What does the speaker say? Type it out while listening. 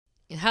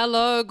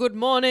Hello, good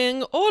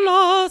morning,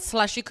 hola,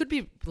 / you could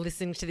be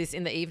listening to this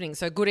in the evening.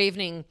 So good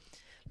evening,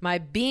 my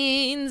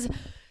beans.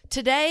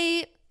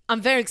 Today,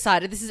 I'm very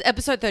excited. This is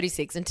episode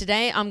 36, and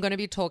today I'm going to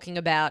be talking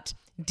about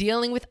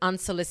dealing with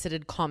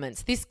unsolicited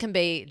comments. This can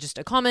be just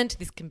a comment.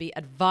 This can be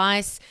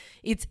advice.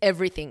 It's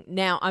everything.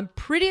 Now, I'm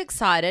pretty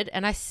excited,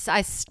 and I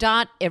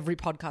start every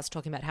podcast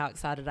talking about how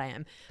excited I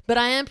am. But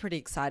I am pretty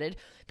excited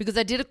because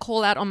I did a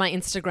call out on my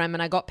Instagram,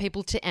 and I got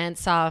people to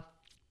answer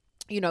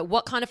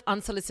what kind of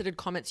unsolicited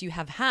comments you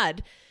have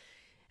had,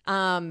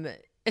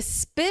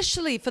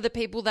 especially for the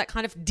people that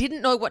kind of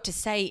didn't know what to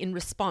say in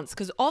response.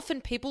 Because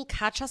often people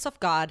catch us off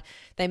guard,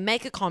 they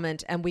make a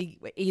comment and we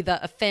either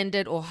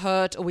offended or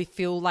hurt, or we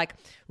feel like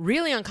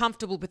really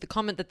uncomfortable with the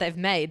comment that they've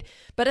made.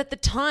 But at the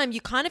time,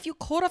 you're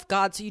caught off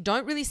guard, so you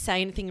don't really say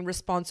anything in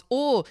response,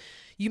 or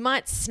you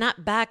might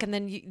snap back and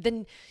then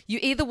you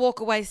either walk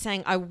away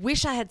saying, I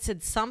wish I had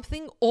said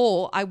something,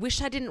 or I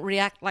wish I didn't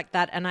react like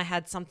that and I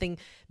had something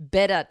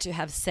better to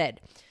have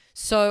said.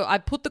 So I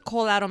put the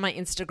call out on my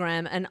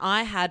Instagram, and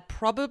I had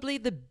probably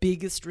the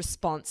biggest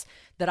response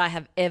that I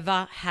have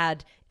ever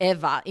had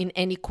in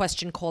any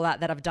question call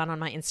out that I've done on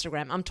my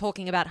Instagram. I'm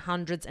talking about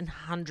hundreds and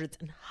hundreds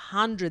and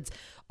hundreds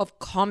of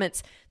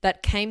comments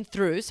that came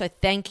through. So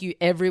thank you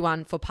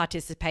everyone for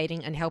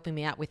participating and helping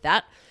me out with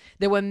that.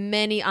 There were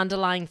many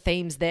underlying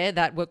themes there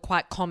that were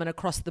quite common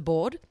across the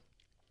board.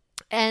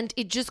 And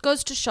it just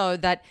goes to show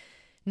that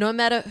no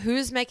matter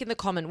who's making the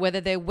comment, whether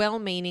they're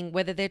well-meaning,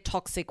 whether they're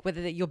toxic,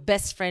 whether they're your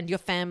best friend, your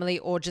family,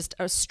 or just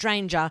a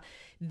stranger,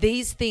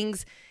 these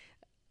things,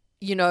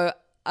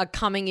 are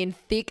coming in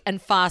thick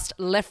and fast,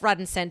 left, right,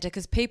 and center,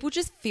 because people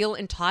just feel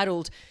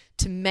entitled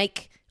to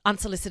make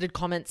unsolicited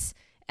comments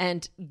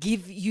and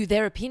give you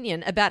their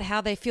opinion about how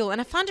they feel.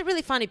 And I find it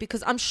really funny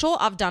because I'm sure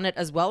I've done it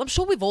as well. I'm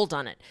sure we've all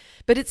done it.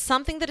 But it's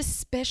something that,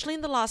 especially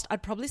in the last,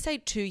 I'd probably say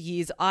 2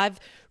 years, I've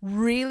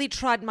really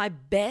tried my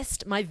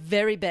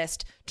very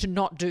best to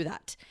not do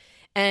that.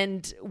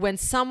 And when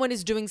someone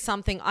is doing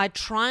something, I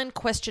try and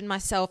question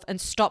myself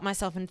and stop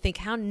myself and think,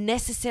 how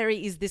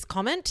necessary is this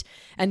comment?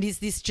 And is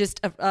this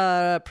just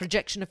a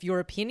projection of your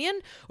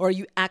opinion? Or are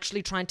you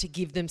actually trying to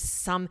give them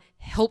some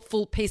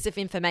helpful piece of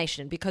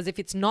information? Because if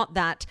it's not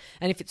that,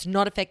 and if it's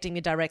not affecting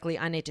me directly,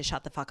 I need to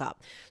shut the fuck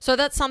up. So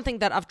that's something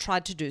that I've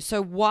tried to do.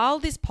 So while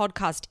this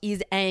podcast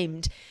is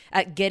aimed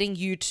at getting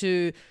you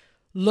to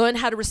learn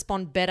how to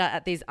respond better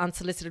at these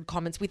unsolicited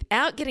comments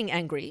without getting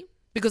angry,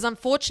 because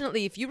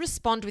unfortunately, if you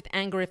respond with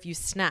anger, if you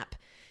snap,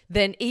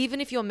 then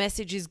even if your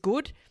message is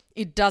good,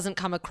 it doesn't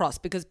come across,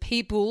 because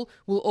people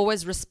will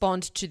always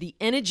respond to the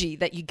energy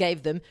that you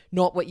gave them,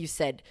 not what you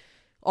said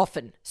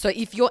often. So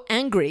if you're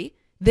angry,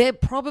 they're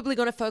probably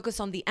going to focus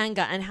on the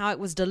anger and how it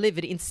was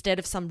delivered instead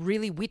of some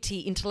really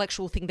witty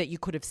intellectual thing that you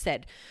could have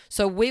said.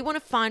 So we want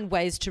to find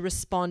ways to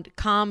respond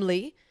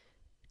calmly,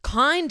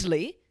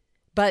 kindly,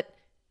 but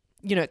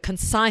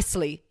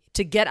concisely,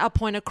 to get our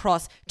point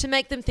across, to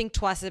make them think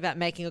twice about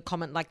making a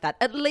comment like that,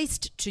 at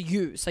least to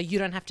you, so you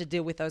don't have to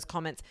deal with those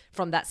comments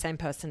from that same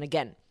person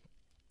again.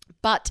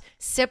 But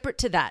separate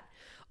to that,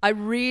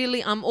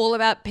 I'm all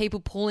about people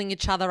pulling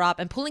each other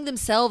up and pulling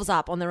themselves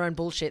up on their own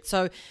bullshit.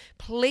 So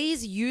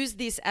please use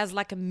this as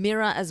like a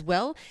mirror as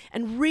well,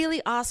 and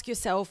really ask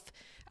yourself,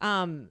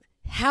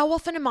 how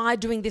often am I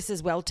doing this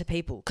as well to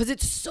people? Because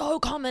it's so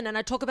common, and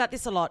I talk about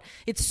this a lot.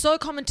 It's so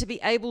common to be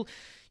able,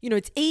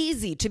 it's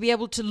easy to be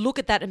able to look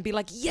at that and be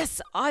like, yes,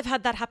 I've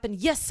had that happen.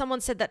 Yes,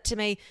 someone said that to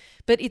me.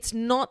 But it's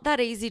not that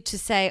easy to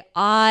say,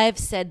 I've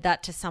said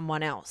that to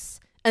someone else.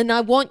 And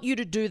I want you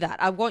to do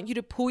that. I want you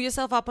to pull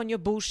yourself up on your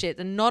bullshit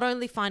and not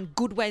only find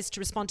good ways to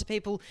respond to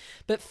people,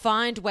 but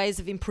find ways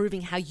of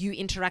improving how you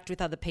interact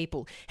with other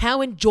people.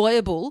 How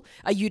enjoyable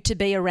are you to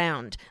be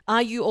around?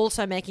 Are you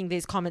also making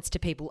these comments to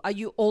people? Are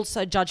you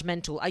also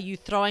judgmental? Are you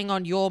throwing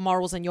on your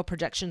morals and your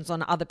projections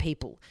on other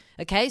people?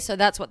 Okay, so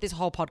that's what this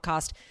whole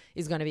podcast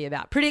is going to be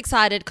about. Pretty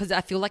excited because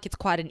I feel like it's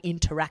quite an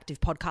interactive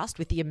podcast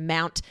with the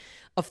amount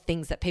of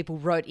things that people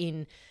wrote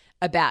in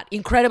about.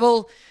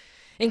 Incredible.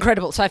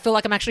 So I feel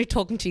like I'm actually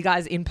talking to you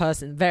guys in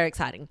person. Very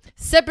exciting.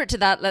 Separate to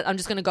that, I'm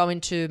just going to go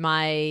into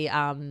my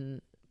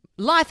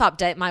life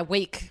update, my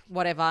week,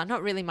 whatever.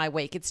 Not really my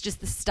week. It's just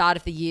the start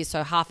of the year.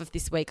 So half of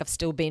this week I've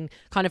still been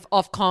kind of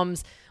off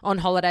comms on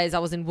holidays. I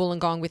was in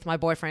Wollongong with my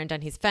boyfriend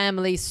and his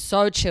family.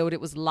 So chilled. It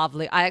was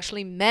lovely. I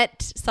actually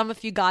met some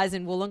of you guys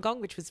in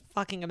Wollongong, which was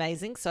fucking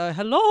amazing. So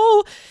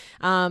hello.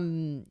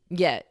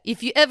 Yeah,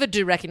 if you ever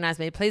do recognize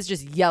me, please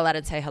just yell out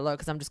and say hello,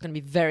 because I'm just going to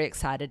be very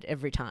excited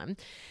every time.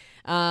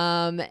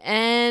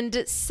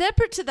 And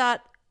separate to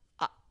that,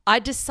 I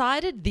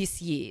decided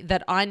this year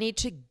that I need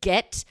to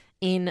get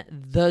in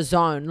the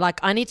zone. Like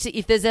I need to,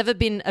 if there's ever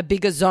been a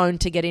bigger zone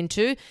to get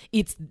into,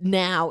 it's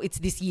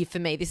this year for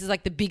me. This is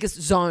like the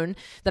biggest zone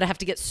that I have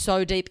to get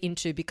so deep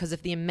into because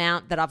of the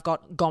amount that I've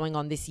got going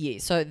on this year.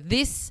 So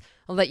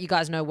I'll let you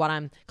guys know what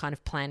I'm kind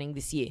of planning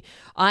this year.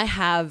 I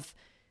have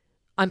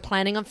I'm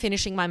planning on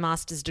finishing my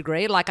master's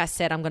degree. Like I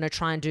said, I'm going to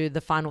try and do the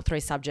final 3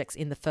 subjects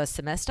in the first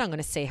semester. I'm going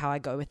to see how I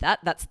go with that.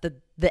 That's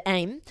the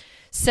aim.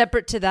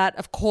 Separate to that,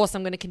 of course,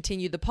 I'm going to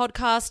continue the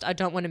podcast. I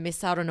don't want to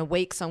miss out on a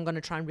week, so I'm going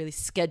to try and really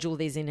schedule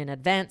these in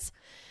advance.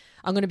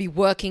 I'm going to be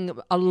working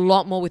a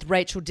lot more with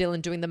Rachel Dillon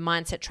doing the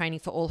mindset training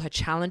for all her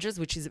challenges,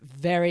 which is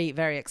very,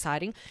 very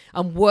exciting.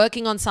 I'm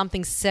working on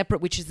something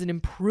separate, which is an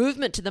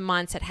improvement to the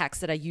mindset hacks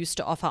that I used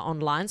to offer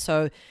online.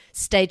 So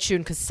stay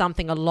tuned because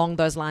something along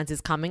those lines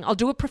is coming. I'll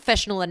do a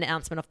professional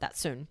announcement of that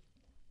soon.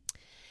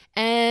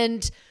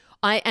 And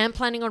I am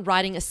planning on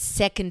writing a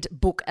second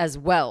book as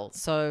well.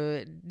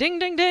 So ding,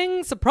 ding,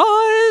 ding,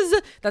 surprise.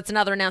 That's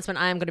another announcement.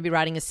 I am going to be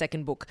writing a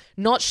second book.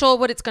 Not sure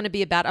what it's going to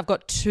be about. I've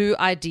got 2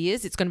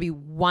 ideas. It's going to be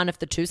one of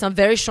the 2. So I'm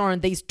very sure on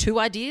these 2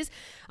 ideas.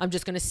 I'm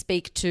just going to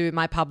speak to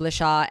my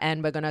publisher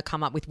and we're going to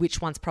come up with which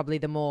one's probably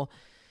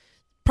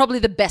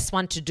the best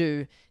one to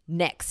do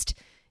next.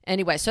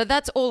 Anyway, so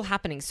that's all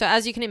happening. So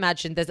as you can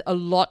imagine, there's a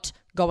lot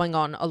going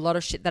on, a lot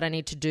of shit that I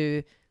need to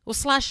do, or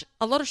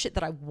 / a lot of shit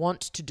that I want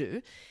to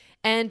do.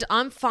 And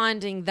I'm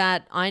finding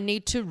that I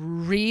need to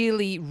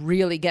really,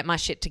 really get my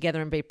shit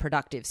together and be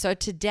productive. So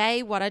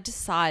today what I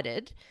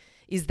decided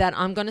is that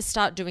I'm going to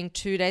start doing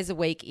 2 days a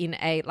week in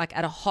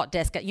at a hot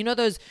desk. You know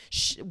those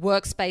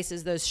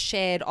workspaces, those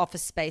shared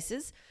office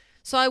spaces?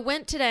 So I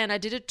went today and I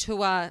did a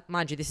tour.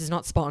 Mind you, this is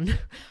not Spawn.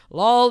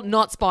 Lol,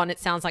 not Spawn. It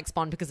sounds like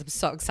Spawn because I'm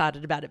so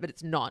excited about it, but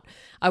it's not.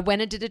 I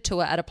went and did a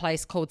tour at a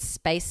place called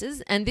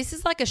Spaces, and this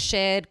is like a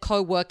shared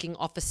co-working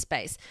office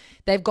space.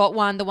 They've got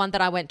one. The one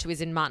that I went to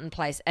is in Martin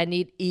Place, and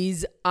it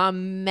is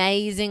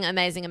amazing,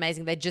 amazing,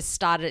 amazing. They just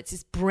started. It's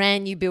this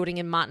brand new building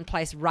in Martin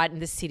Place right in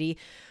the city.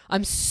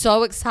 I'm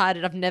so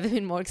excited. I've never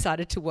been more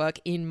excited to work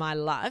in my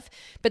life.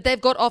 But they've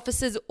got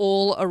offices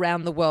all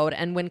around the world.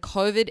 And when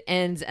COVID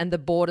ends and the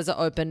borders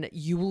are open,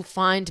 you will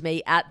find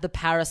me at the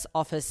Paris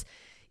office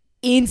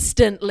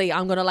instantly.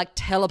 I'm going to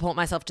teleport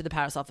myself to the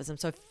Paris office. I'm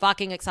so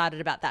fucking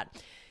excited about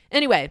that.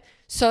 Anyway,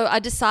 so I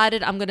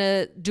decided I'm going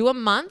to do a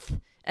month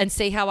and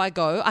see how I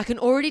go. I can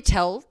already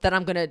tell that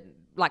I'm going to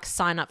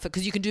sign up for,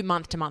 because you can do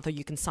month to month or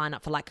you can sign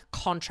up for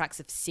contracts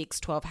of 6,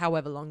 12,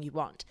 however long you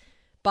want.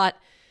 But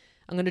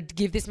I'm going to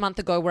give this month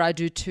a go where I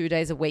do 2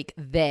 days a week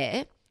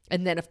there.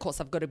 And then, of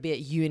course, I've got to be at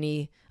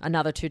uni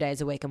another 2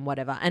 days a week and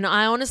whatever. And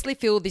I honestly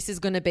feel this is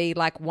going to be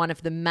one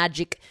of the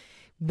magic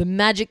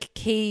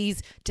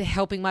keys to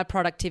helping my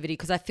productivity,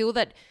 because I feel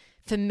that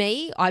for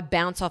me, I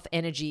bounce off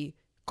energy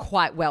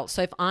quite well.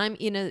 So if I'm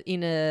in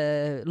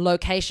a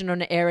location or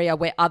an area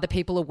where other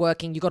people are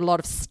working, you've got a lot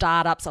of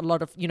startups, a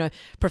lot of,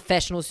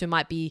 professionals who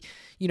might be,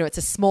 it's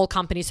a small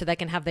company so they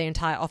can have their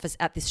entire office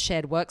at this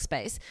shared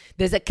workspace.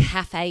 There's a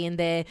cafe in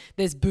there.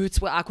 There's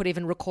booths where I could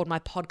even record my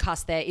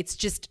podcast there. It's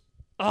just,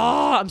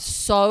 I'm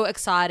so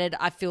excited.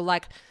 I feel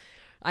like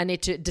I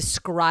need to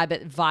describe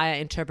it via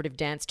interpretive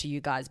dance to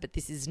you guys, but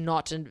this is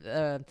not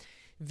a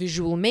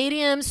visual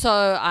medium, so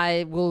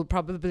I will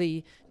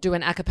probably do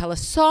an a cappella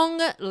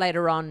song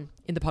later on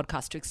in the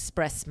podcast to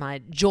express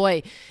my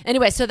joy.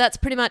 Anyway, so that's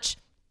pretty much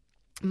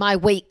my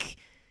week.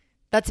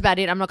 That's about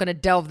it. I'm not going to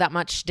delve that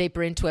much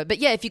deeper into it. But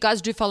yeah, if you guys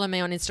do follow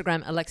me on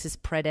Instagram, Alexis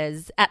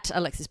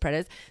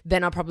Predez,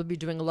 then I'll probably be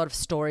doing a lot of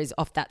stories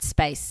off that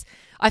space.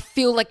 I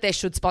feel like they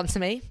should sponsor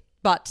me,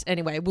 but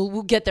anyway,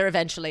 we'll get there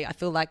eventually. I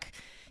feel like,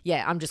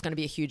 yeah, I'm just going to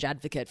be a huge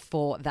advocate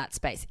for that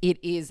space.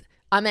 It is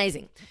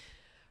amazing.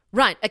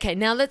 Right. Okay.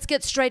 Now let's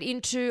get straight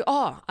into,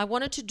 I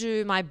wanted to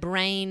do my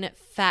brain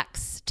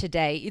facts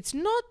today. It's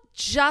not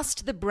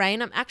just the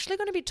brain. I'm actually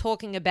going to be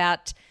talking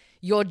about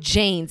your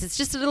genes. It's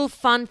just a little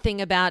fun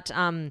thing about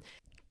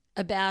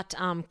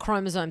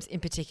chromosomes in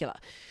particular.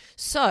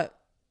 So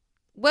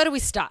where do we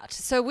start?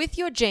 So with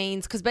your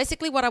genes, because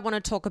basically what I want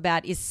to talk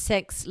about is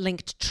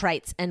sex-linked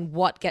traits and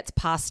what gets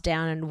passed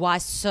down and why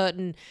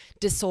certain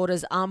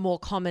disorders are more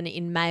common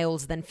in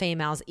males than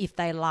females if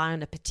they lie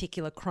on a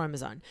particular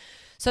chromosome.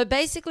 So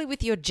basically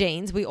with your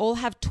genes, we all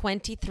have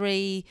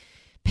 23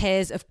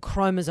 pairs of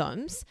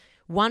chromosomes,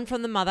 one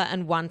from the mother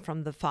and one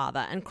from the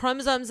father. And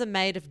chromosomes are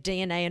made of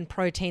DNA and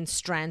protein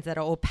strands that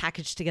are all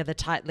packaged together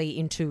tightly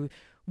into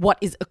what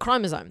is a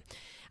chromosome.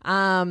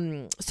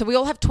 So we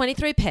all have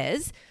 23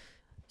 pairs.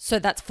 So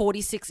that's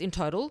 46 in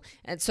total.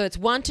 And so it's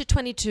 1 to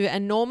 22.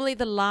 And normally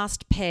the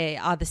last pair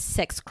are the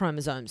sex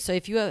chromosomes. So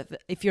if you're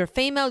a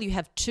female, you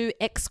have 2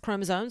 X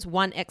chromosomes,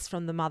 1 X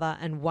from the mother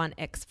and 1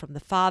 X from the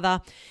father.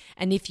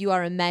 And if you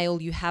are a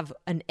male, you have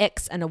an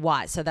X and a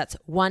Y. So that's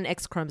 1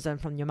 X chromosome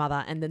from your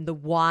mother and then the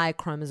Y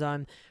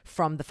chromosome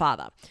from the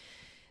father.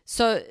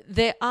 So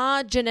there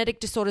are genetic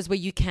disorders where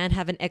you can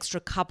have an extra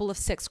couple of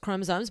sex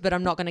chromosomes, but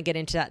I'm not going to get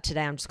into that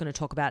today. I'm just going to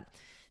talk about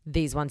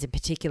these ones in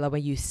particular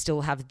where you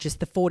still have just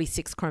the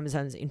 46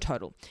 chromosomes in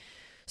total.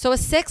 So a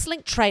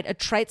sex-linked trait are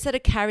traits that are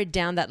carried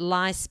down that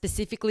lie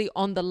specifically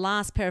on the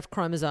last pair of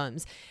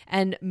chromosomes.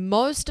 And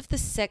most of the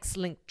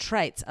sex-linked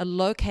traits are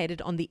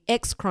located on the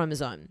X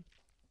chromosome.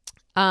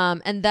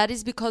 And that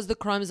is because the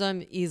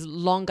chromosome is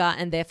longer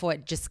and therefore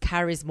it just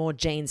carries more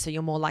genes. So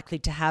you're more likely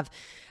to have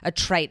a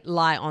trait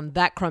lie on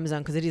that chromosome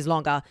because it is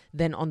longer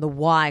than on the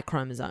Y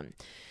chromosome.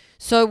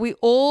 So we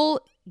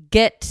all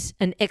get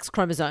an X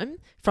chromosome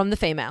from the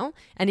female.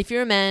 And if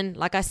you're a man,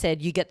 like I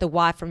said, you get the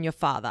Y from your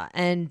father.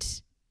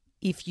 And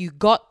if you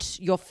got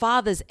your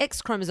father's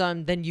X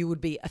chromosome, then you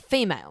would be a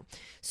female.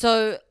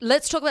 So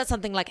let's talk about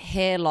something like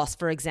hair loss,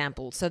 for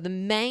example. So the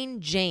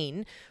main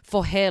gene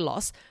for hair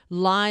loss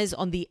lies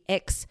on the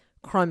X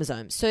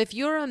chromosome. So if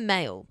you're a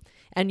male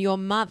and your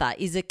mother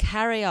is a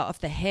carrier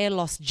of the hair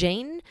loss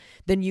gene,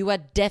 then you are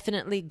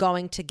definitely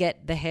going to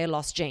get the hair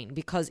loss gene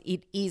because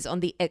it is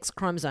on the X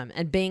chromosome.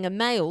 And being a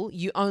male,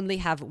 you only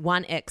have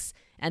one X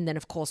and then,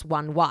 of course,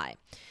 one Y.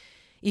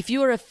 If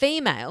you are a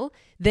female,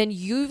 then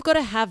you've got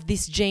to have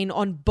this gene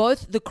on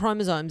both the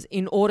chromosomes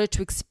in order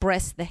to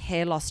express the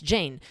hair loss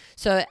gene.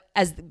 So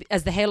as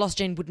the hair loss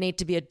gene would need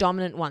to be a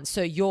dominant one.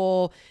 So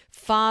your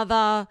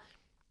father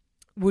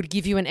would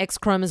give you an X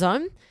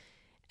chromosome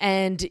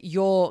and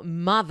your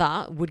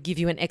mother would give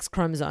you an X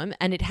chromosome,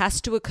 and it has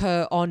to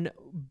occur on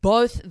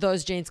both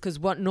those genes, because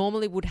what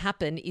normally would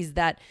happen is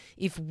that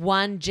if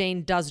one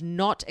gene does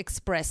not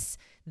express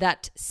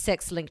that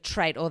sex-linked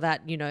trait, or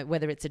that, you know,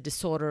 whether it's a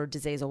disorder or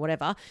disease or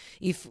whatever,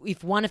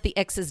 if one of the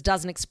X's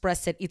doesn't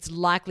express it, it's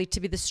likely to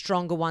be the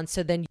stronger one.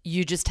 So then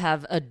you just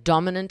have a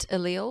dominant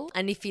allele.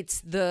 And if it's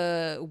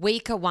the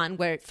weaker one,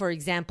 where, for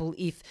example,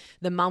 if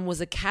the mum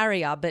was a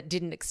carrier but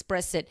didn't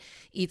express it,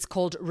 it's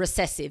called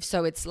recessive.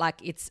 So it's like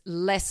it's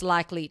less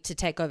likely to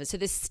take over. So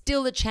there's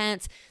still a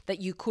chance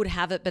that you could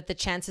have it, but the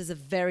chances are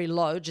very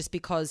low, just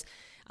because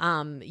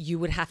you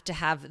would have to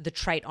have the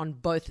trait on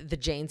both the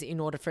genes in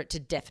order for it to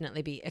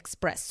definitely be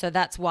expressed. So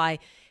that's why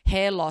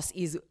hair loss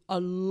is a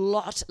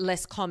lot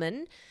less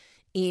common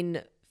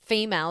in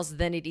females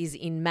than it is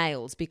in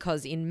males,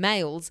 because in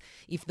males,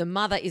 if the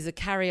mother is a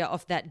carrier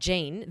of that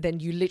gene, then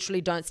you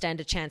literally don't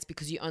stand a chance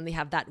because you only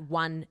have that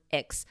one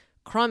X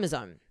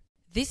chromosome.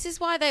 This is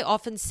why they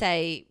often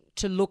say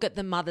to look at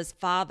the mother's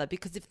father,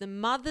 because if the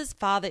mother's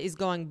father is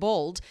going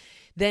bald,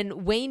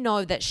 then we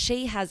know that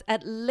she has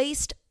at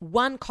least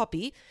one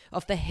copy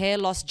of the hair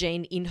loss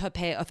gene in her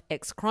pair of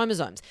X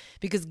chromosomes.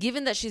 Because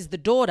given that she's the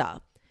daughter,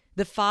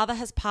 the father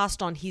has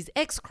passed on his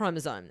X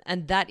chromosome,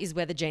 and that is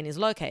where the gene is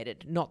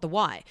located, not the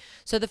Y.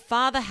 So the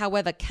father,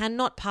 however,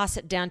 cannot pass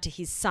it down to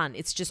his son.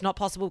 It's just not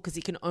possible because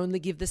he can only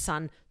give the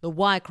son the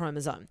Y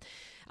chromosome.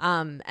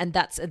 And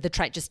that's the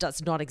trait just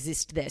does not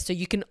exist there. So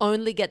you can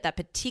only get that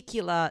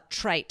particular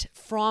trait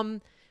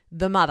from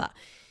the mother.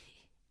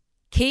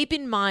 Keep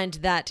in mind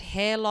that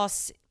hair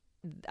loss,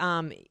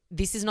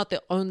 this is not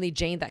the only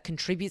gene that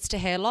contributes to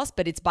hair loss,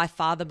 but it's by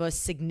far the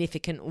most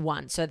significant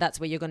one. So that's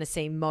where you're going to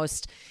see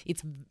most,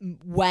 it's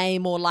way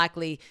more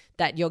likely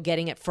that you're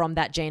getting it from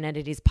that gene and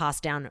it is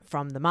passed down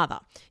from the mother.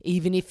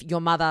 Even if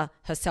your mother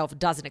herself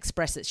doesn't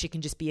express it, she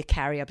can just be a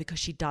carrier because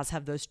she does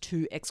have those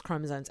two X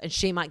chromosomes, and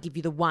she might give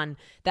you the one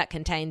that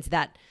contains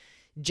that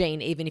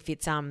gene. Even if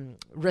it's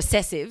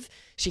recessive,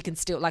 she can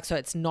still, so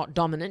it's not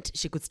dominant,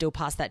 she could still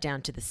pass that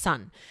down to the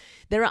son.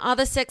 There are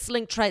other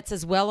sex-linked traits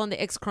as well on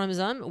the X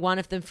chromosome. One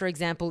of them, for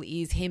example,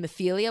 is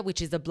hemophilia,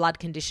 which is a blood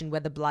condition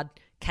where the blood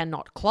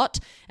cannot clot.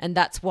 And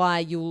that's why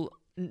you'll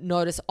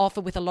notice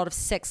often with a lot of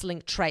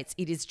sex-linked traits,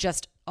 it is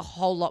just a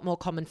whole lot more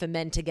common for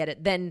men to get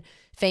it than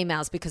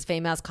females, because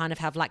females kind of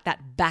have like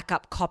that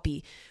backup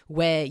copy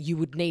where you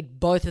would need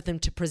both of them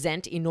to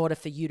present in order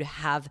for you to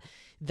have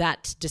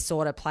that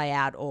disorder play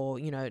out or,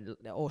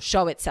 or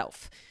show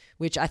itself,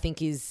 which I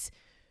think is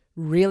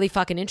really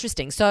fucking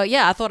interesting. So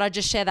yeah, I thought I'd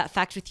just share that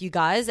fact with you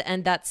guys.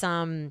 And that's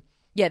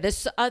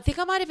there's, I think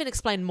I might even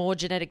explain more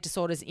genetic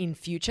disorders in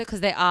future, because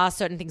there are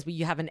certain things where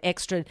you have an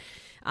extra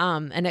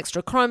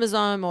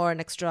chromosome or an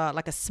extra,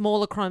 like a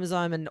smaller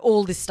chromosome and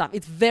all this stuff.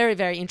 It's very,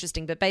 very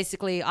interesting. But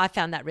basically I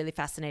found that really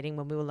fascinating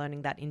when we were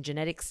learning that in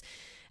genetics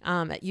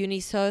at uni.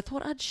 So I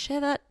thought I'd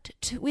share that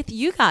with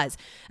you guys.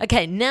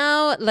 Okay,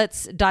 now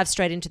let's dive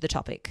straight into the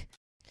topic.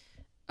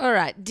 All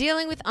right,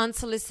 dealing with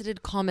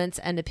unsolicited comments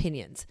and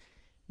opinions.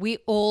 We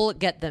all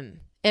get them.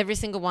 Every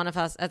single one of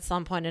us at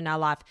some point in our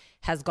life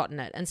has gotten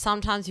it. And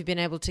sometimes you've been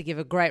able to give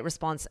a great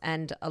response,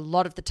 and a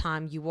lot of the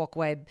time you walk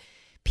away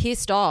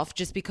pissed off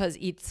just because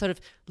it sort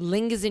of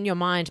lingers in your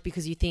mind,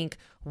 because you think,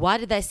 why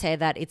did they say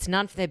that? It's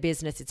none of their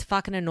business. It's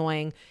fucking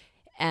annoying.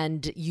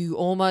 And you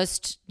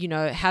almost,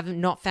 have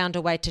not found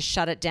a way to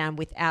shut it down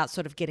without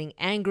sort of getting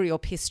angry or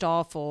pissed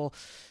off or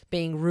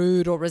being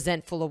rude or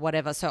resentful or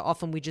whatever. So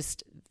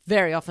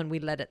very often we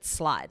let it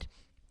slide.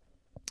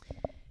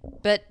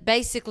 But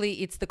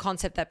basically, it's the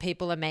concept that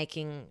people are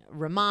making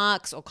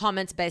remarks or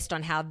comments based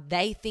on how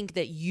they think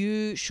that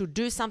you should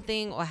do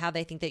something, or how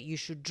they think that you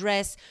should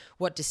dress,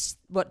 what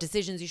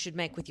decisions you should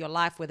make with your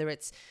life, whether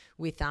it's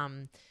with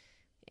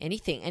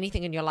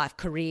anything in your life,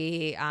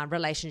 career,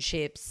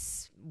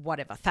 relationships,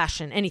 whatever,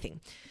 fashion,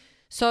 anything.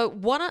 So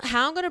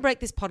how I'm going to break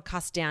this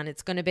podcast down,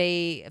 it's going to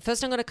be,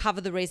 first I'm going to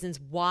cover the reasons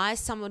why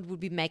someone would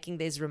be making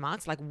these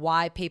remarks, like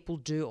why people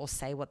do or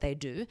say what they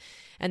do.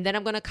 And then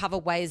I'm going to cover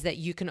ways that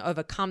you can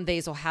overcome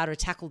these or how to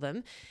tackle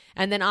them.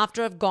 And then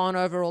after I've gone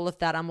over all of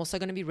that, I'm also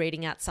going to be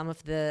reading out some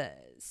of the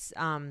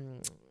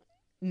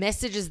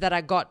messages that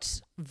I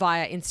got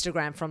via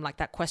Instagram from like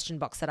that question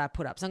box that I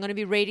put up. So I'm going to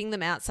be reading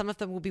them out. Some of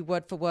them will be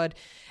word for word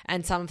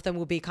and some of them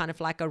will be kind of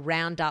like a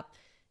roundup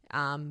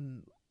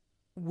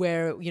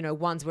where,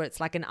 ones where it's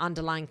like an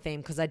underlying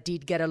theme, because I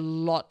did get a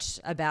lot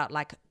about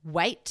like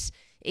weight,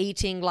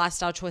 eating,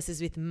 lifestyle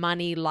choices with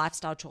money,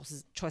 lifestyle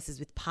choices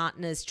with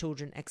partners,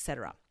 children,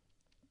 etc.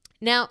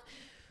 Now,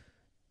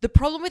 the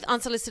problem with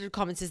unsolicited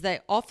comments is they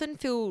often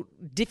feel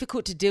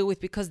difficult to deal with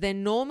because they're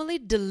normally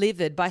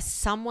delivered by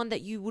someone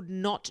that you would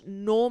not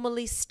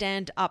normally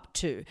stand up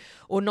to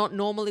or not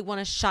normally want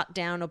to shut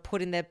down or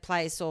put in their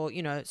place or,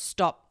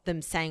 stop them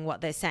saying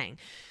what they're saying.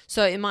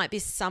 So it might be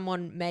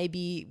someone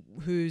maybe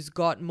who's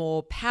got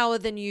more power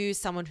than you,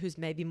 someone who's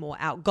maybe more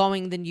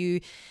outgoing than you.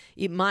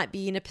 It might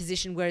be in a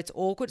position where it's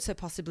awkward, so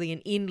possibly an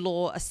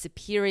in-law, a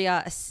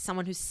superior,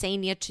 someone who's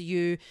senior to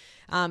you.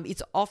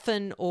 It's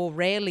often or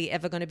rarely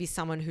ever going to be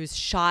someone who's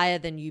shyer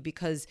than you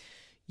because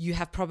you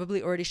have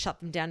probably already shut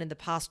them down in the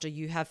past or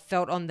you have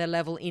felt on their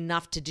level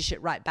enough to dish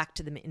it right back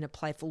to them in a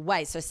playful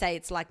way. So say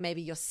it's like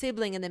maybe your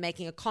sibling and they're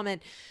making a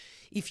comment.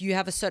 If you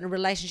have a certain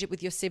relationship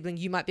with your sibling,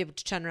 you might be able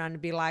to turn around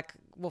and be like,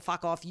 well,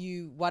 fuck off,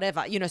 you,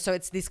 whatever. So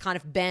it's this kind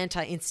of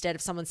banter instead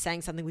of someone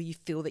saying something where you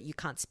feel that you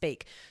can't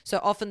speak. So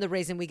often the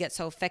reason we get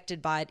so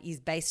affected by it is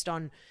based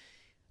on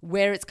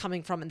where it's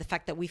coming from and the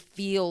fact that we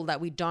feel that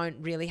we don't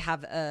really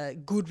have a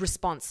good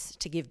response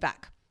to give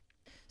back.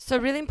 So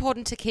really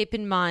important to keep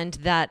in mind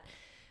that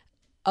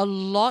a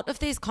lot of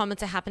these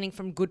comments are happening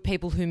from good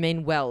people who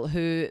mean well,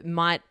 who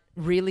might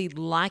really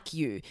like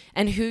you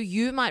and who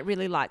you might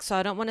really like. So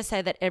I don't want to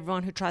say that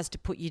everyone who tries to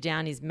put you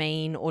down is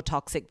mean or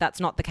toxic. That's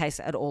not the case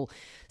at all.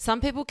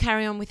 Some people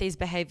carry on with these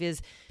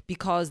behaviors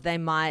because they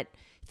might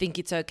think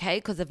it's okay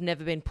because they've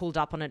never been pulled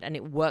up on it and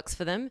it works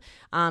for them.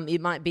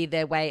 It might be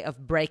their way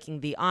of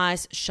breaking the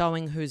ice,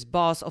 showing who's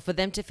boss, or for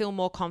them to feel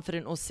more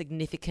confident or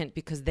significant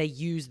because they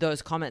use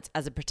those comments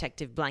as a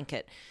protective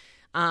blanket.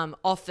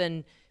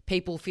 Often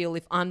people feel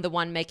if I'm the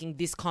one making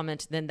this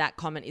comment, then that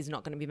comment is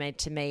not going to be made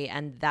to me.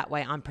 And that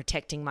way I'm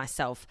protecting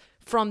myself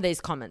from these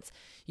comments.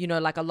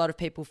 Like a lot of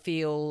people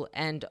feel,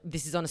 and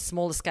this is on a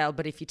smaller scale,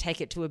 but if you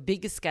take it to a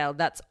bigger scale,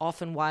 that's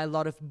often why a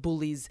lot of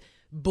bullies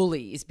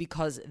bully, is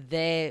because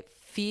they're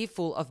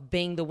fearful of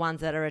being the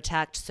ones that are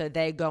attacked. So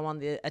they go on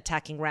the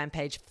attacking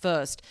rampage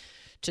first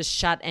to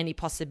shut any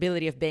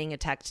possibility of being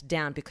attacked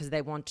down because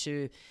they want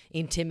to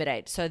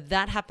intimidate. So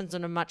that happens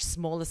on a much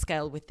smaller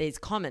scale with these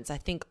comments. I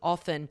think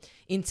often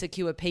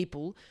insecure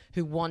people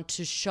who want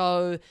to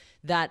show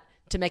that,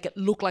 to make it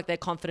look like they're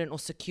confident or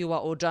secure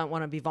or don't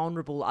want to be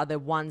vulnerable, are the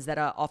ones that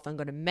are often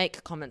going to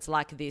make comments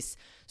like this.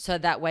 So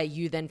that way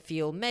you then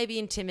feel maybe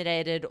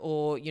intimidated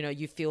or,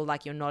 you feel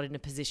like you're not in a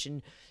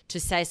position to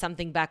say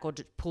something back or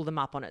to pull them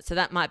up on it. So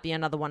that might be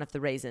another one of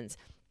the reasons.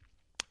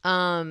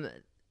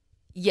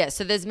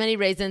 So there's many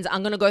reasons.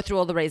 I'm going to go through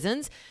all the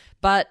reasons.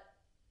 But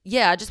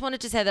I just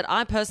wanted to say that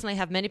I personally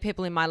have many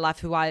people in my life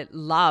who I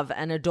love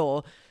and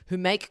adore who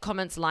make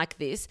comments like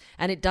this.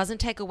 And it doesn't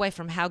take away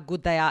from how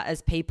good they are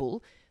as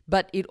people,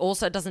 but it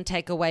also doesn't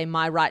take away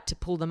my right to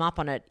pull them up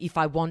on it if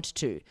I want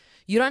to.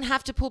 You don't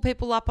have to pull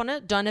people up on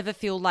it. Don't ever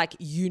feel like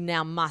you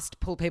now must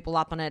pull people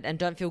up on it, and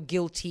don't feel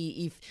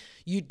guilty if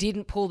you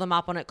didn't pull them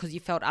up on it because you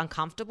felt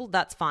uncomfortable.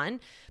 That's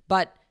fine.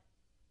 But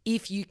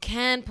if you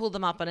can pull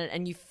them up on it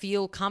and you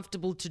feel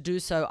comfortable to do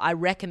so, I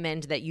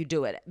recommend that you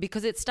do it,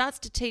 because it starts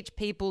to teach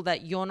people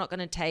that you're not going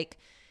to take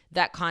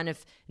that kind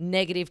of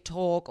negative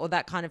talk or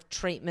that kind of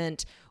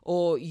treatment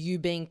or you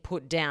being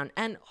put down.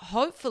 And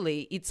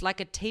hopefully it's like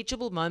a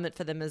teachable moment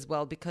for them as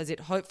well, because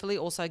it hopefully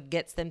also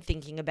gets them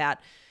thinking about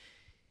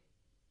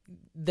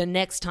the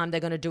next time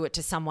they're going to do it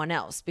to someone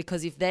else.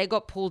 Because if they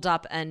got pulled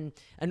up and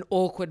an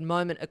awkward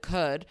moment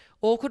occurred,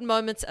 awkward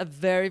moments are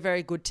very,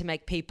 very good to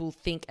make people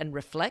think and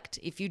reflect.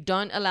 If you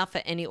don't allow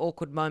for any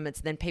awkward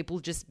moments, then people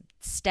just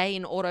stay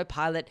in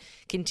autopilot,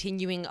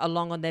 continuing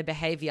along on their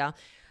behavior,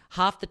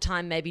 half the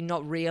time maybe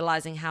not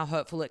realizing how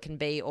hurtful it can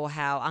be or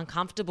how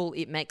uncomfortable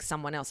it makes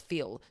someone else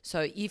feel.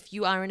 So if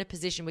you are in a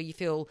position where you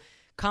feel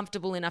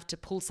comfortable enough to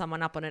pull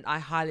someone up on it, I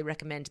highly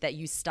recommend that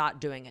you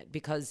start doing it,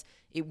 because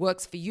it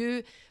works for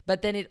you,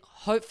 but then it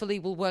hopefully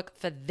will work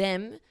for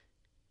them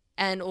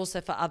and also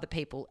for other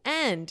people.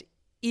 And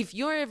if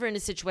you're ever in a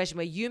situation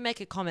where you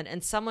make a comment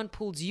and someone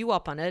pulls you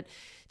up on it,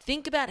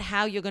 think about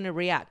how you're going to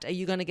react. Are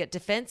you going to get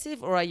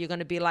defensive, or are you going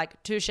to be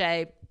like, touche,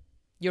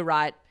 you're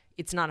right,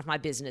 it's none of my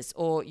business,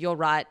 or you're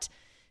right,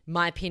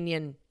 my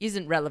opinion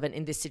isn't relevant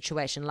in this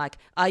situation? Like,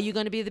 are you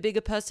going to be the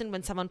bigger person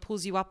when someone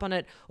pulls you up on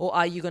it, or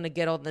are you going to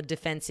get on the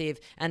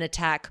defensive and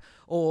attack,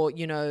 or,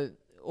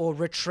 or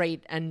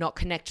retreat and not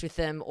connect with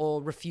them,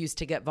 or refuse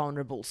to get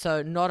vulnerable?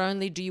 So not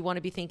only do you want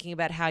to be thinking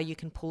about how you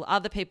can pull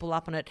other people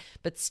up on it,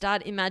 but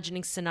start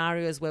imagining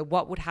scenarios where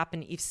what would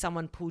happen if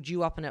someone pulled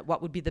you up on it?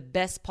 What would be the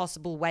best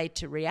possible way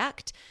to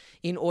react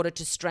in order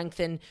to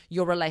strengthen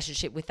your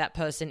relationship with that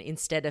person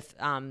instead of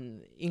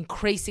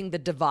increasing the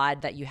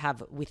divide that you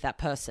have with that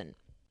person?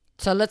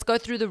 So let's go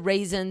through the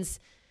reasons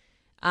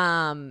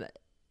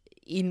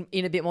in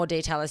a bit more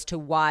detail as to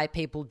why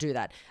people do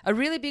that. A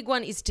really big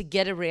one is to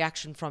get a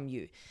reaction from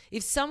you.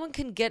 If someone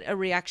can get a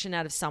reaction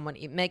out of someone,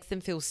 it makes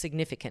them feel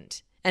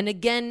significant. And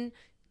again,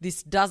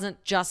 this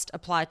doesn't just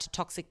apply to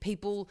toxic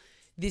people.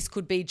 This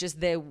could be just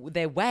their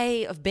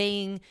way of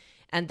being,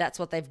 and that's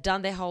what they've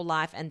done their whole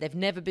life, and they've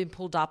never been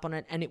pulled up on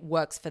it, and it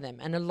works for them.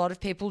 And a lot of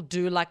people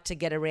do like to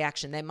get a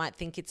reaction. They might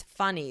think it's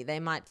funny. They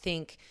might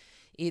think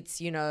it's,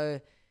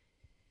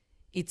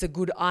 it's a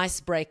good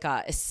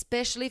icebreaker,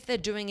 especially if they're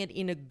doing it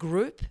in a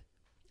group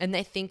and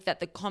they think that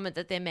the comment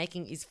that they're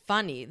making is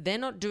funny. They're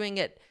not doing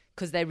it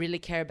because they really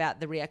care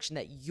about the reaction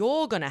that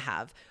you're going to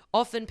have.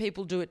 Often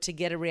people do it to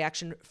get a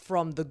reaction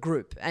from the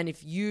group. And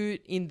if you,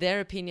 in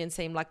their opinion,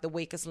 seem like the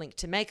weakest link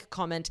to make a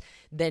comment,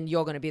 then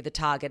you're going to be the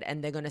target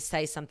and they're going to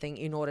say something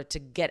in order to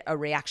get a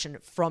reaction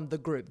from the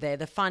group. They're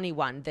the funny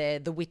one, they're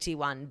the witty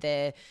one,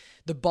 they're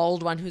the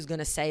bold one who's going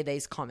to say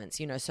these comments,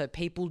 so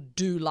people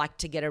do like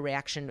to get a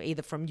reaction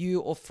either from you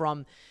or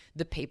from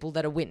the people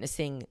that are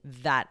witnessing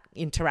that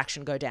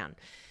interaction go down.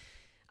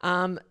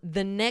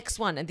 The next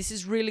one, and this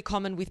is really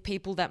common with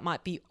people that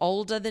might be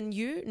older than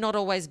you, not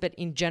always, but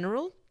in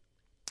general,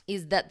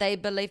 is that they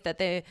believe that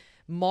their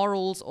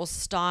morals or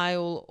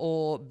style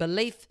or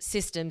belief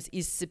systems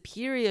is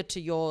superior to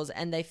yours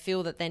and they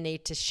feel that they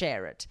need to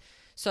share it.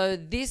 So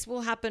this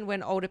will happen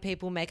when older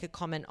people make a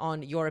comment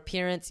on your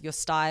appearance, your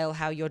style,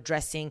 how you're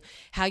dressing,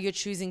 how you're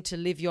choosing to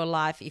live your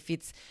life, if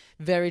it's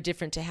very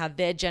different to how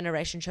their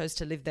generation chose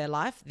to live their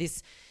life.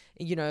 These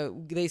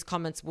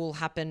comments will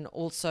happen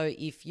also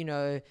if,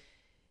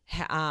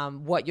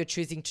 what you're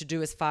choosing to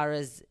do as far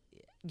as,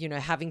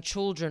 having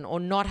children or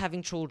not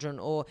having children,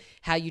 or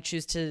how you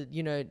choose to,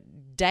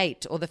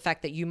 date, or the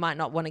fact that you might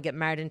not want to get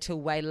married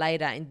until way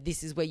later. And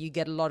this is where you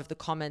get a lot of the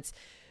comments,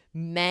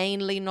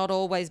 mainly, not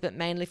always, but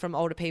mainly from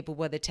older people,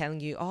 where they're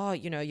telling you, oh,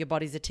 your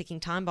body's a ticking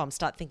time bomb.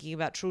 Start thinking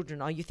about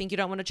children. Oh, you think you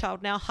don't want a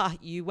child now? Ha,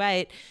 you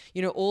wait.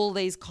 All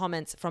these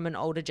comments from an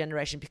older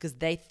generation because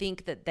they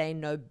think that they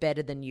know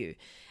better than you.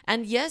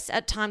 And yes,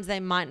 at times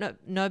they might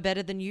not know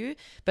better than you,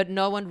 but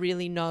no one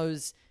really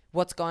knows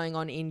what's going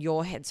on in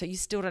your head. So you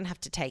still don't have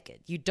to take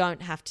it. You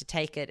don't have to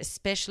take it,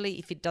 especially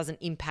if it doesn't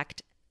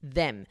impact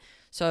them.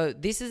 So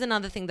this is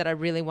another thing that I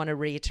really want to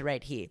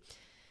reiterate here.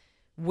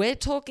 We're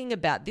talking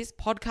about, this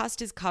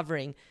podcast is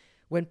covering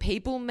when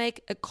people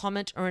make a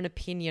comment or an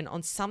opinion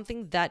on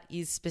something that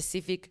is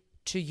specific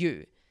to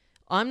you.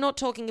 I'm not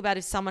talking about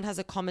if someone has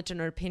a comment or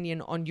an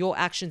opinion on your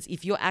actions,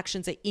 if your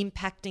actions are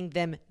impacting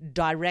them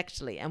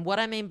directly. And what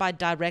I mean by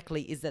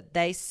directly is that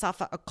they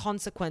suffer a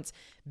consequence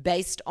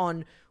based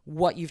on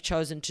what you've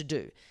chosen to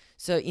do.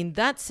 So in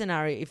that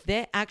scenario, if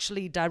they're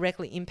actually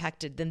directly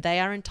impacted, then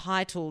they are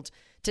entitled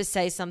to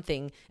say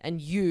something,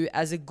 and you,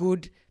 as a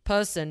good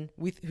person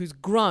who's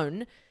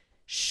grown,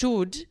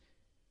 should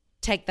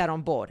take that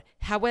on board.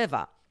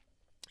 However,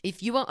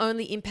 if you are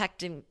only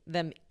impacting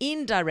them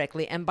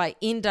indirectly, and by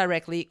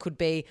indirectly it could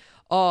be,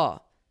 oh,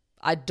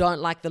 I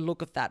don't like the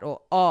look of that,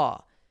 or oh,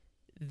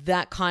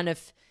 that kind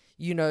of,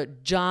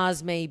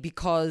 jars me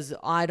because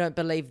I don't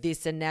believe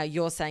this and now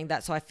you're saying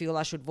that, so I feel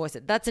I should voice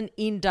it. That's an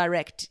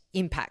indirect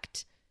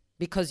impact,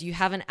 because you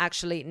haven't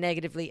actually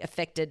negatively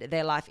affected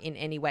their life in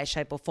any way,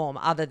 shape, or form,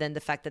 other than the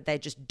fact that they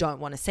just don't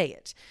want to see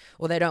it,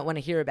 or they don't want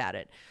to hear about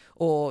it,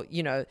 or,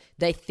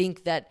 they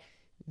think that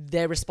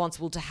they're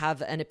responsible to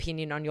have an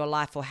opinion on your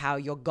life or how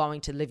you're going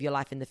to live your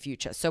life in the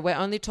future. So we're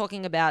only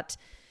talking about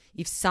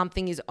if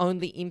something is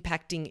only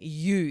impacting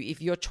you,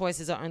 if your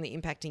choices are only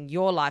impacting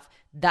your life,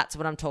 that's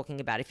what I'm talking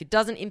about. If it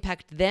doesn't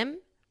impact them,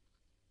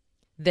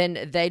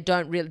 then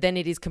then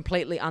it is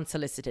completely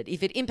unsolicited.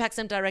 If it impacts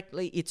them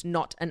directly, it's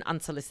not an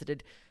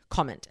unsolicited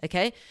comment,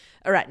 okay?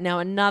 All right, now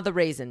another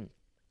reason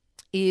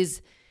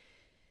is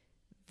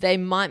they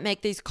might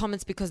make these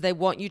comments because they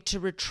want you to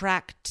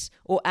retract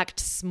or act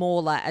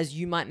smaller, as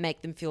you might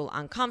make them feel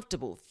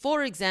uncomfortable.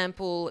 For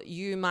example,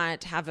 you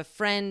might have a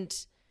friend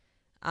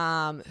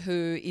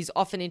who is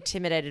often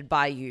intimidated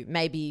by you,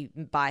 maybe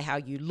by how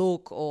you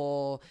look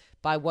or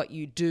by what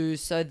you do.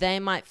 So they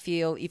might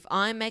feel, if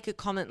I make a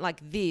comment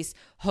like this,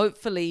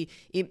 hopefully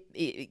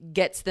it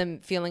gets them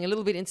feeling a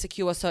little bit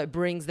insecure, so it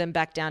brings them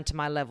back down to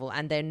my level,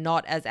 and they're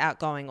not as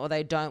outgoing, or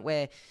they don't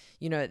wear,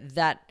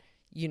 that,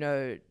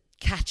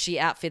 catchy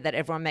outfit that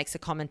everyone makes a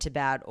comment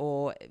about,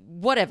 or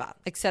whatever,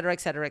 et cetera,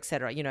 et cetera, et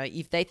cetera.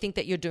 If they think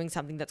that you're doing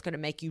something that's going to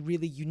make you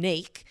really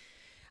unique,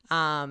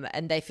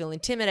 and they feel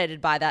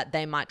intimidated by that,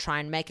 they might try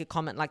and make a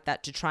comment like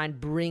that to try and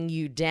bring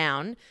you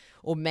down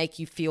or make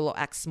you feel or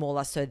act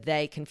smaller, so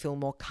they can feel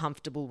more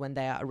comfortable when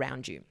they are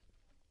around you.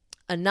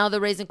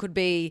 Another reason could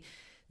be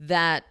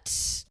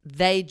that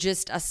they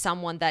just are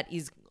someone that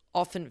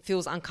often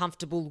feels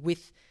uncomfortable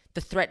with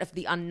the threat of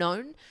the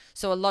unknown.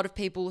 So a lot of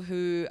people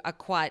who are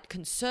quite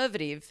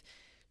conservative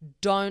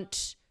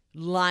don't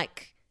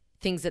like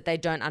things that they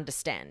don't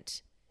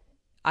understand.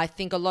 I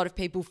think a lot of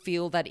people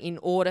feel that in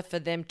order for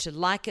them to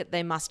like it,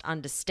 they must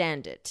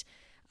understand it.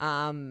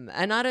 And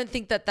I don't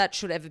think that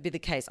should ever be the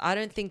case. I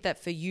don't think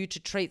that for you to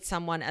treat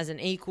someone as an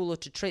equal or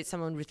to treat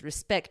someone with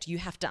respect, you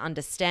have to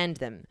understand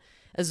them.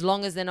 as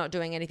long as they're not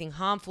doing anything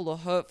harmful or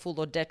hurtful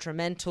or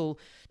detrimental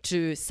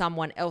to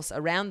someone else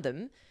around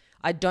them,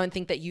 I don't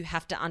think that you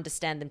have to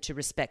understand them to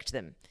respect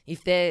them.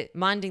 If they're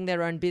minding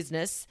their own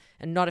business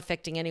and not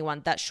affecting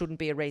anyone, that shouldn't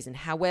be a reason.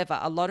 However,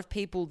 a lot of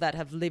people that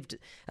have lived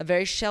a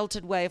very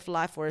sheltered way of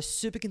life or are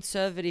super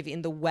conservative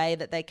in the way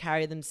that they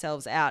carry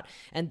themselves out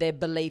and their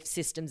belief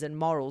systems and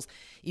morals,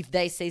 if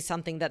they see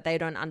something that they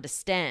don't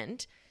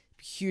understand,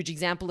 huge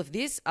example of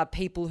this are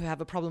people who have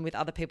a problem with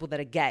other people that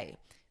are gay.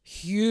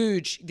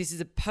 Huge. This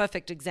is a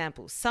perfect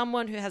example.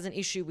 Someone who has an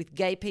issue with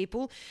gay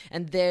people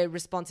and their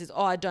response is,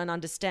 oh, I don't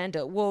understand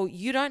it. Well,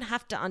 you don't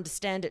have to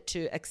understand it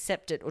to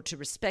accept it or to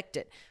respect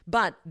it.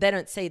 But they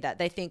don't see that.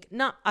 They think,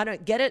 no, I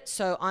don't get it,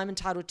 so I'm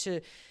entitled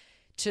to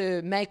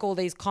make all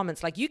these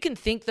comments. Like, you can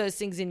think those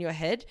things in your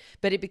head,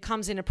 but it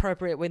becomes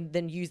inappropriate when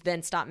then you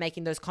then start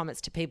making those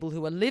comments to people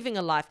who are living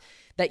a life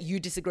that you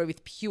disagree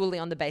with purely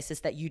on the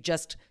basis that you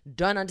just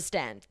don't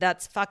understand.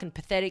 That's fucking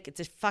pathetic. It's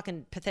a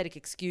fucking pathetic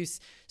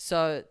excuse.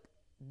 So,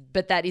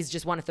 but that is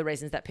just one of the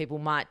reasons that people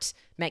might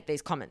make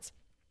these comments.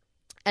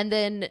 And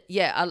then,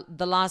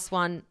 the last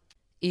one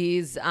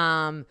is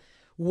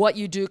what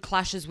you do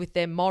clashes with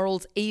their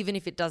morals, even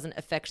if it doesn't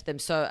affect them.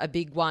 So a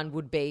big one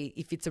would be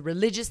if it's a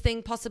religious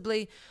thing,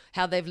 possibly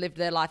how they've lived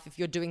their life. If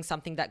you're doing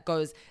something that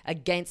goes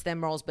against their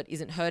morals but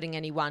isn't hurting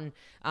anyone,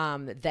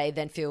 they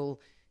then feel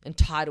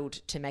entitled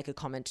to make a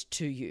comment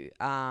to you.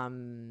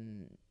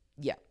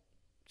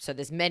 So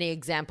there's many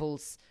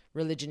examples.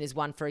 Religion is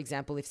one, for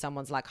example. If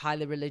someone's like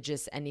highly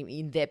religious and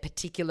in their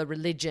particular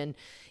religion,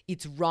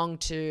 it's wrong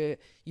to,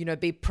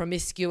 be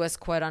promiscuous,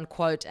 quote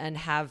unquote, and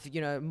have,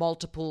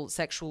 multiple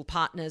sexual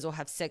partners or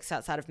have sex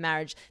outside of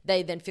marriage,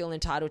 they then feel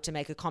entitled to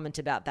make a comment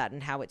about that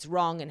and how it's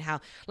wrong and how,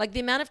 like, the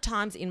amount of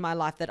times in my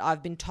life that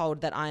I've been told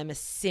that I am a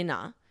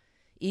sinner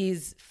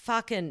is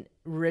fucking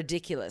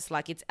ridiculous.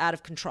 Like, it's out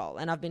of control.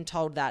 And I've been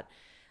told that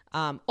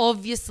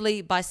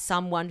obviously by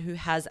someone who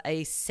has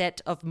a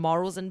set of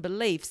morals and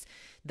beliefs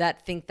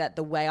that think that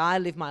the way I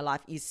live my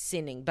life is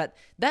sinning. But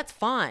that's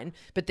fine.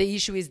 But the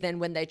issue is then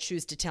when they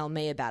choose to tell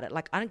me about it.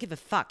 Like, I don't give a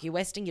fuck. You're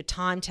wasting your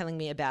time telling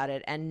me about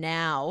it. And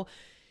now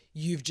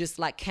you've just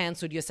like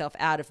cancelled yourself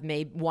out of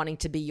me wanting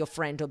to be your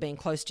friend or being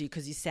close to you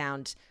because you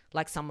sound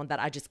like someone that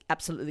I just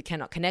absolutely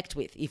cannot connect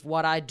with. If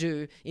what I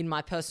do in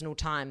my personal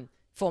time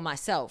for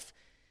myself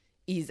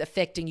is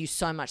affecting you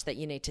so much that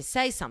you need to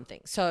say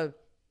something. So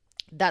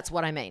that's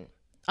what I mean.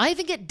 I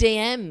even get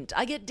DM'd.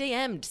 I get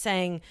DM'd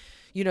saying,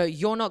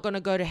 you're not going to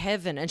go to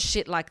heaven and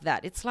shit like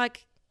that. It's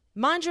like,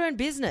 mind your own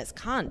business,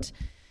 cunt.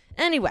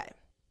 Anyway,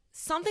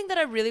 something that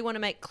I really want to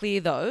make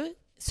clear though,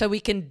 so we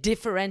can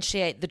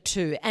differentiate the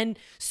two. And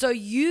so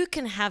you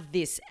can have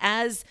this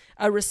as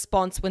a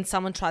response when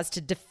someone tries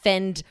to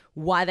defend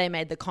why they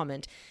made the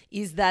comment,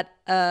 is that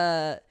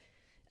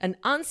an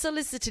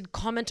unsolicited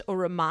comment or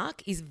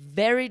remark is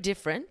very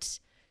different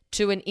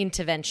to an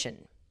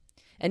intervention.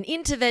 An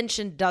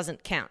intervention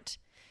doesn't count.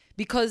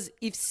 Because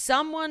if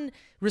someone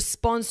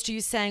responds to you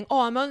saying,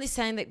 oh, I'm only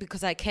saying that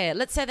because I care.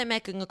 Let's say they're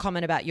making a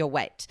comment about your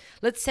weight.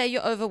 Let's say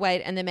you're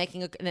overweight and they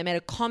made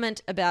a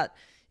comment about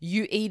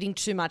you eating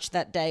too much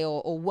that day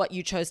or what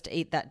you chose to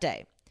eat that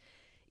day.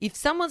 If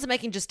someone's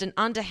making just an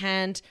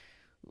underhand,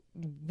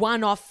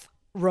 one-off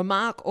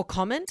remark or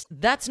comment,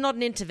 that's not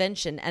an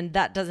intervention and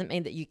that doesn't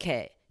mean that you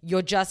care.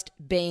 You're just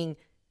being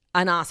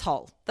an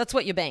asshole. That's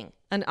what you're being,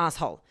 an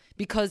asshole.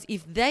 Because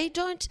if they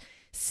don't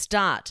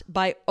start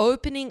by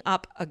opening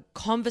up a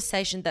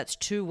conversation that's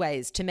two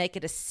ways to make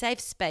it a safe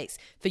space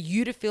for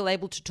you to feel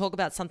able to talk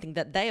about something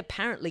that they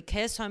apparently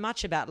care so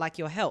much about, like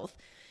your health,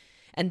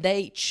 and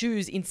they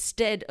choose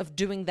instead of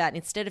doing that,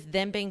 instead of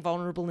them being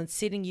vulnerable and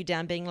sitting you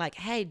down being like,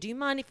 hey, do you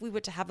mind if we were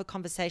to have a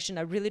conversation?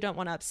 I really don't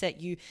want to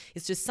upset you.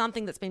 It's just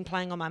something that's been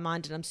playing on my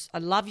mind and I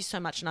love you so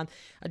much and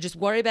I just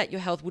worry about your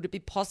health. Would it be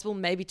possible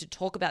maybe to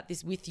talk about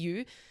this with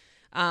you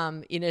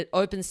in an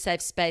open,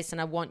 safe space?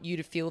 And I want you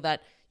to feel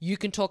that you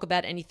can talk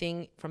about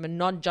anything from a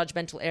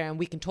non-judgmental area and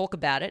we can talk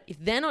about it. If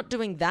they're not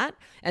doing that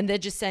and they're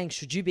just saying,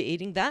 should you be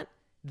eating that?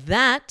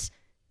 That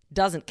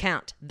doesn't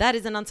count. That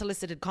is an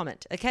unsolicited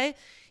comment, okay?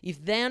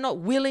 If they're not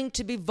willing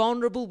to be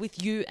vulnerable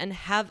with you and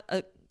have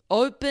an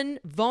open,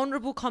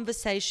 vulnerable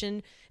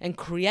conversation and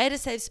create a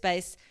safe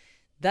space,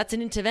 that's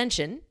an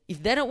intervention.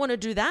 If they don't want to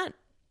do that,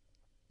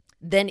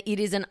 then it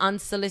is an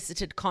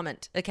unsolicited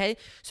comment, okay?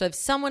 So if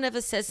someone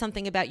ever says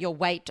something about your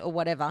weight or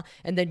whatever,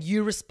 and then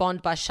you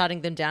respond by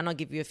shutting them down, I'll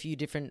give you a few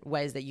different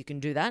ways that you can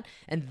do that,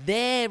 and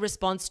their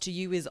response to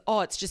you is,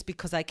 oh, it's just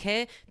because I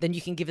care, then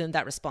you can give them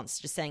that response,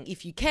 just saying,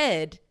 if you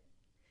cared,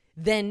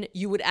 then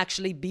you would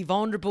actually be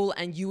vulnerable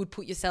and you would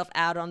put yourself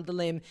out on the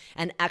limb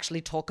and actually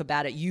talk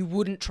about it. You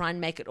wouldn't try and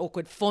make it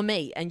awkward for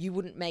me and you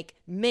wouldn't make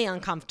me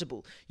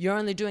uncomfortable. You're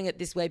only doing it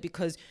this way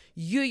because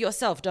you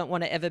yourself don't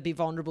want to ever be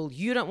vulnerable.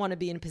 You don't want to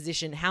be in a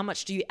position. How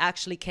much do you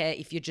actually care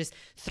if you're just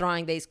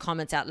throwing these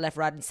comments out left,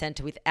 right, and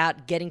center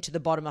without getting to the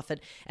bottom of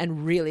it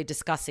and really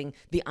discussing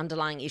the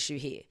underlying issue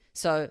here?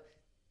 So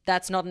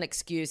that's not an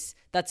excuse.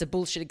 That's a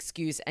bullshit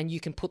excuse and you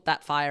can put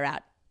that fire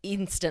out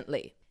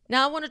instantly.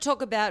 Now, I want to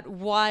talk about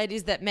why it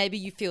is that maybe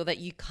you feel that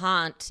you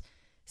can't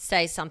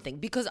say something.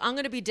 Because I'm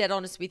going to be dead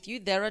honest with you,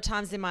 there are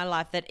times in my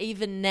life that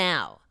even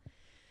now,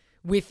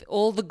 with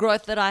all the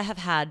growth that I have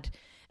had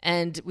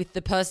and with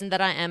the person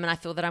that I am, and I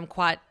feel that I'm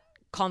quite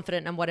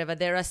confident and whatever,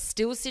 there are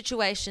still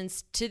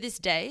situations to this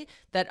day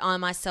that I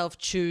myself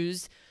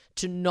choose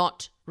to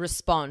not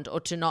respond or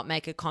to not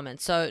make a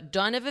comment. So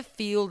don't ever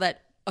feel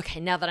that, okay,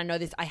 now that I know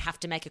this, I have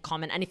to make a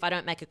comment. And if I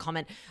don't make a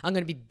comment, I'm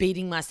going to be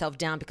beating myself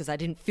down because I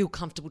didn't feel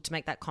comfortable to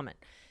make that comment.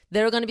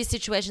 There are going to be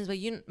situations where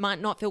you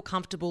might not feel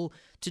comfortable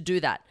to do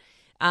that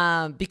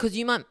because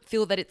you might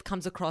feel that it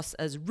comes across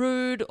as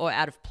rude or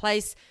out of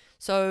place.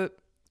 So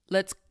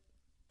let's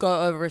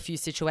go over a few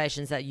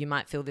situations that you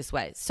might feel this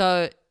way.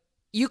 So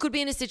you could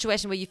be in a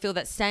situation where you feel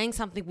that saying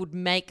something would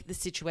make the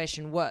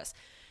situation worse.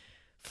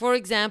 For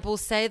example,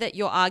 say that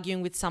you're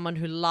arguing with someone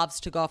who loves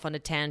to go off on a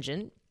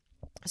tangent.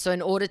 So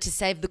in order to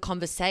save the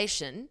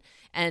conversation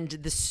and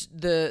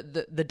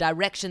the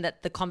direction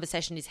that the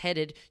conversation is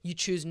headed, you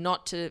choose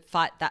not to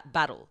fight that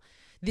battle.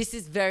 This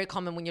is very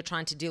common when you're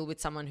trying to deal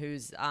with someone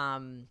who's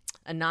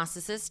a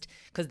narcissist,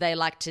 because they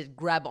like to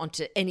grab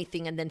onto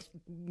anything and then,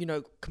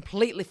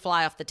 completely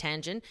fly off the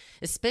tangent,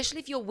 especially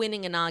if you're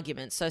winning an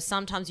argument. So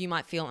sometimes you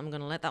might feel, I'm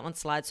going to let that one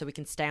slide so we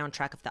can stay on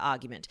track of the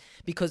argument,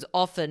 because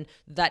often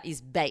that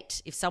is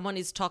bait. If someone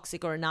is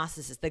toxic or a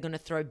narcissist, they're going to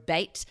throw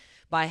bait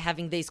by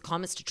having these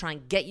comments to try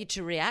and get you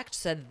to react,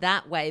 so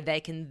that way they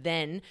can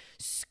then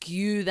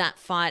skew that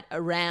fight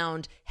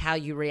around how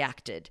you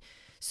reacted.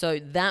 So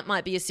that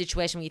might be a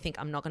situation where you think,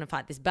 I'm not going to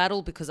fight this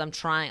battle because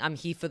I'm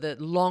here for the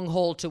long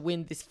haul to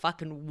win this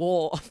fucking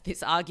war of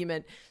this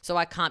argument, so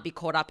I can't be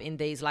caught up in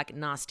these like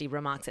nasty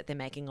remarks that they're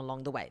making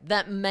along the way.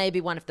 That may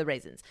be one of the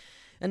reasons.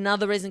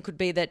 Another reason could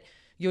be that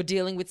you're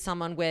dealing with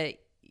someone where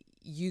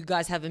you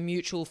guys have a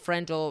mutual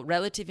friend or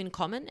relative in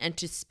common, and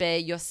to spare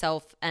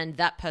yourself and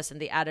that person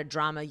the added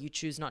drama, you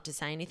choose not to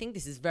say anything.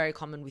 This is very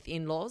common with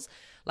in-laws.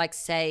 Like,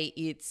 say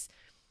it's,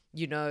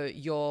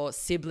 your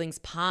sibling's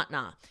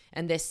partner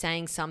and they're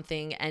saying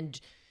something, and,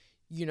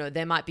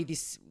 there might be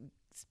this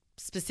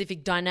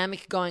specific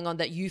dynamic going on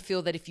that you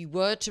feel that if you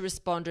were to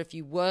respond or if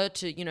you were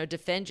to,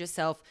 defend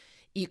yourself,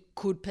 it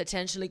could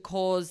potentially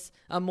cause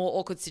a more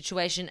awkward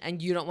situation,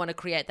 and you don't want to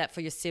create that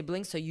for your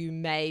sibling. So you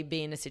may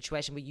be in a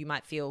situation where you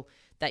might feel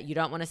that you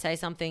don't want to say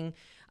something.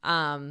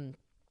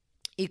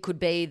 It could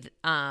be,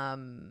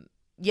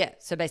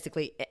 so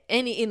basically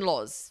any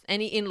in-laws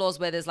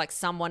where there's like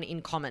someone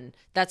in common.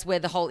 That's where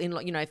the whole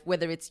in-law,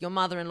 whether it's your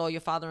mother-in-law,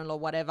 your father-in-law,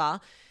 whatever,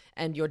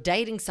 and you're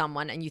dating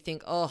someone and you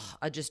think, oh,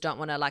 I just don't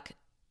want to like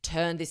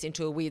turn this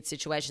into a weird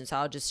situation, so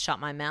I'll just shut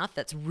my mouth.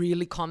 That's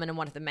really common and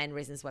one of the main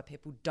reasons why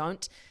people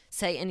don't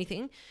say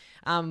anything.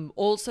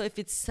 Also, if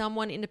it's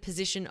someone in a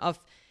position of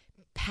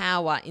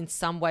power in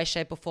some way,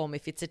 shape or form,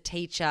 if it's a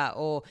teacher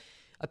or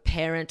a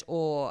parent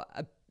or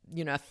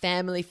a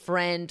family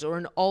friend or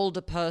an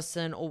older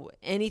person or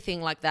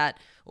anything like that,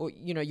 or,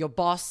 your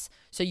boss,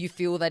 so you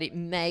feel that it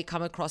may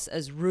come across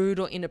as rude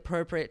or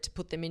inappropriate to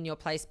put them in your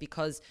place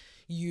because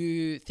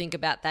you think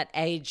about that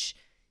age,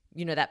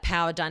 that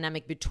power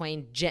dynamic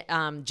between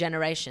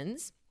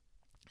generations.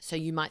 So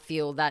you might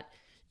feel that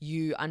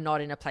you are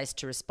not in a place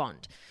to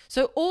respond.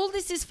 So all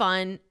this is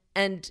fine.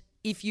 And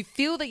if you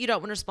feel that you don't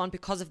want to respond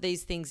because of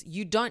these things,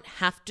 you don't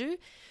have to.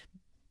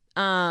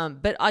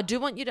 But I do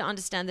want you to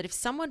understand that if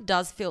someone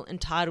does feel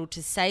entitled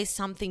to say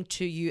something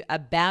to you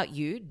about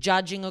you,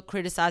 judging or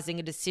criticizing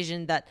a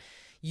decision that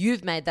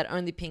you've made that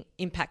only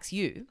impacts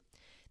you,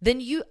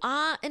 then you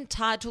are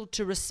entitled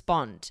to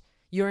respond.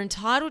 You're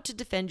entitled to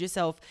defend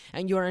yourself,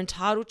 and you're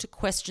entitled to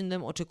question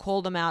them or to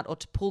call them out or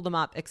to pull them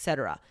up,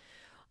 etc.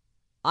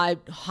 I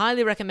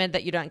highly recommend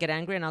that you don't get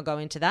angry, and I'll go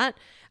into that.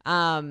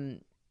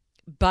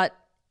 But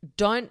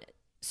don't.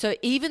 So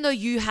even though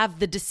you have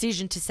the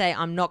decision to say,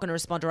 I'm not going to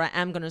respond or I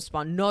am going to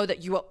respond, know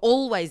that you are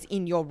always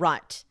in your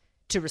right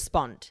to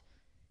respond.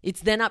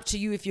 It's then up to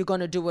you if you're going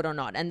to do it or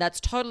not. And that's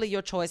totally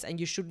your choice, and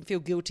you shouldn't feel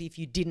guilty if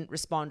you didn't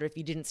respond or if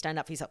you didn't stand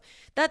up for yourself.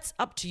 That's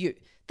up to you.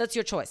 That's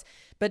your choice.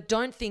 But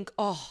don't think,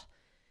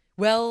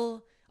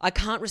 well, I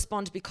can't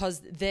respond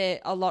because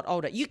they're a lot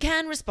older. You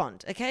can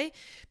respond, okay?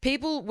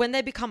 People, when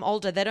they become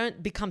older, they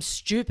don't become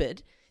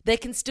stupid. They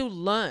can still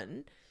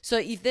learn. So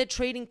if they're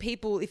treating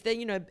people, if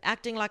they're,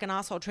 acting like an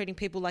asshole, treating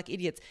people like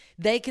idiots,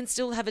 they can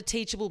still have a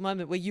teachable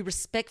moment where you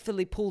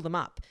respectfully pull them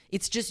up.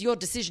 It's just your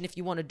decision if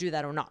you want to do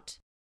that or not.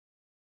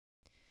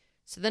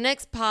 So the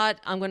next part,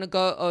 I'm going to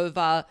go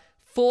over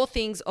 4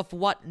 things of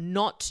what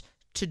not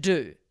to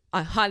do.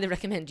 I highly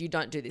recommend you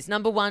don't do this.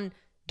 Number 1,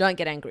 don't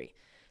get angry.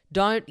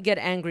 Don't get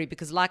angry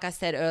because, like I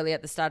said earlier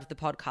at the start of the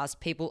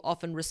podcast, people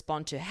often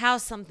respond to how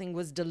something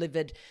was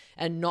delivered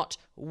and not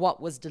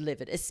what was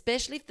delivered,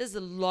 especially if there's a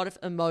lot of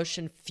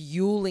emotion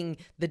fueling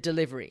the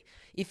delivery.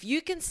 If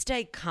you can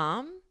stay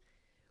calm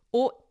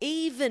or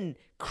even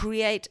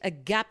create a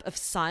gap of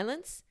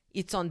silence,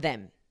 it's on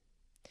them.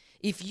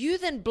 If you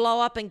then blow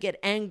up and get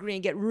angry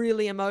and get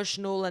really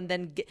emotional, and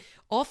then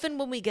often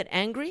when we get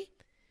angry,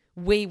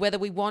 whether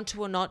we want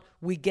to or not,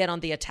 we get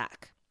on the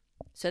attack.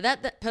 So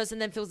that person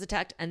then feels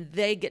attacked and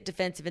they get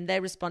defensive and they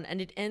respond, and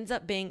it ends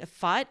up being a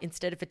fight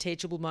instead of a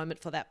teachable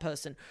moment for that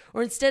person,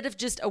 or instead of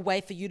just a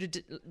way for you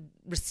to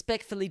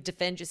respectfully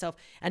defend yourself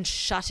and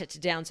shut it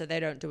down so they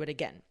don't do it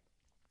again.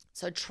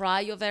 So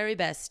try your very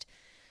best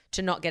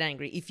to not get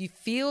angry. If you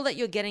feel that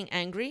you're getting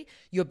angry,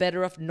 you're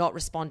better off not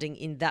responding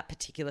in that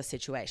particular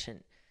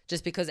situation,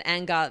 just because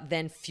anger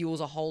then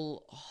fuels a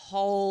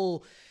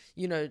whole,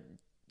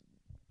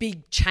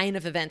 big chain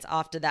of events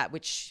after that,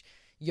 which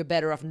you're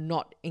better off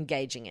not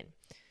engaging in.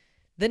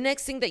 The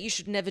next thing that you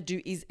should never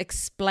do is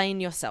explain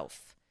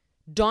yourself.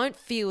 Don't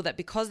feel that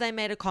because they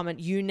made a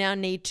comment, you now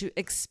need to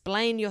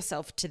explain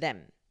yourself to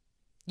them.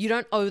 You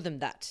don't owe them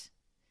that.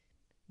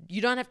 You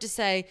don't have to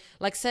say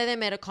they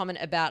made a comment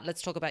about,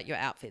 let's talk about your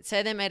outfit.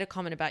 Say they made a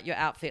comment about your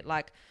outfit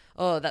like,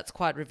 oh, that's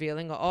quite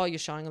revealing, or oh, you're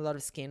showing a lot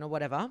of skin, or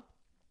whatever.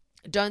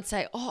 Don't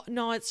say, oh,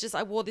 no, it's just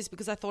I wore this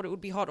because I thought it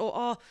would be hot, or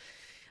oh,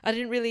 I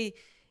didn't really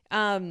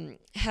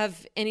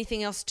have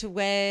anything else to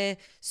wear,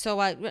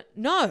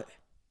 no.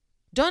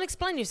 Don't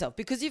explain yourself,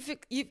 because if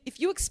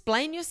you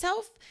explain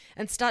yourself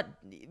and start,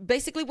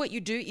 basically what you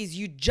do is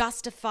you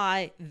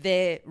justify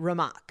their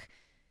remark.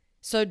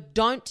 So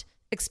don't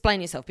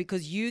explain yourself,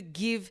 because you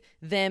give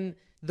them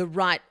the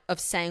right of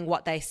saying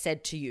what they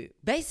said to you.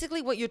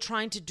 Basically what you're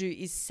trying to do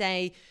is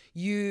say,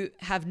 you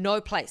have no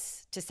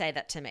place to say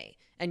that to me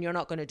and you're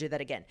not going to do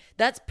that again.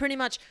 That's pretty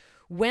much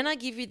when I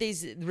give you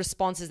these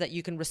responses that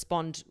you can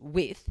respond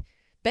with.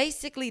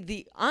 Basically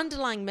the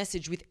underlying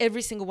message with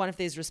every single one of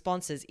these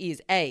responses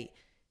is A,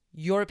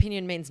 your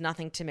opinion means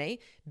nothing to me.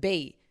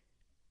 B,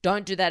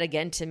 don't do that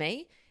again to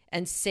me.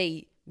 And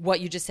C,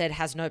 what you just said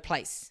has no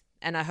place.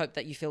 And I hope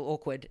that you feel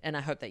awkward, and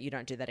I hope that you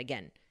don't do that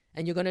again.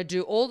 And you're going to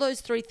do all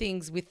those three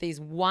things with these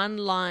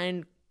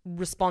one-line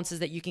responses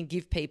that you can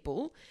give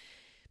people,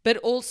 but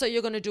also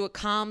you're going to do it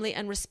calmly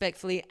and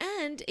respectfully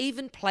and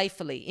even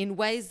playfully in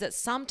ways that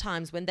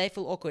sometimes when they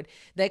feel awkward,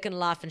 they can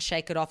laugh and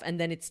shake it off, and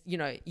then it's,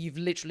 you've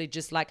literally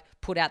just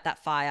put out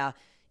that fire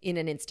in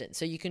an instant.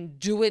 So you can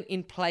do it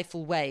in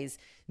playful ways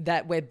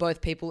where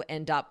both people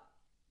end up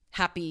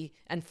happy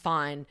and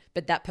fine,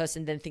 but that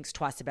person then thinks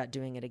twice about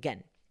doing it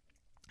again.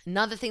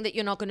 Another thing that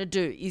you're not going to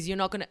do is you're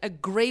not going to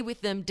agree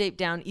with them deep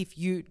down if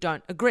you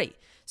don't agree.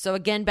 So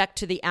again, back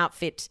to the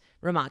outfit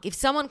remark. If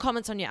someone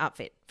comments on your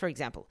outfit, for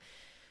example,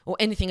 or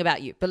anything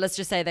about you, but let's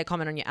just say they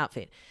comment on your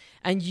outfit,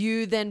 and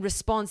you then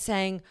respond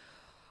saying,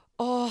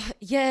 oh,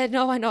 yeah,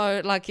 no, I know,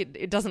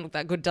 it doesn't look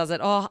that good, does it?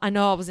 Oh, I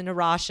know I was in a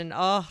rush, and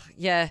oh,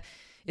 yeah,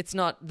 it's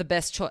not the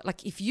best choice.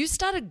 If you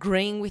start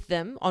agreeing with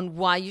them on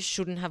why you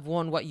shouldn't have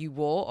worn what you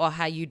wore, or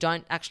how you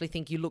don't actually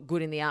think you look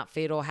good in the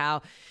outfit, or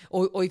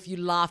if you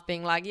laugh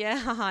being like,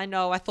 yeah, I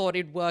know, I thought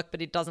it'd work,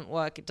 but it doesn't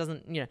work. It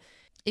doesn't,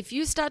 If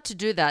you start to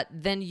do that,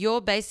 then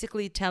you're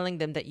basically telling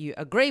them that you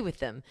agree with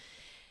them.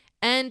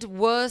 And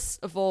worst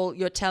of all,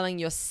 you're telling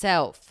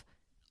yourself,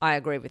 I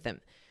agree with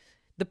them.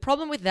 The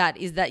problem with that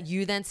is that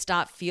you then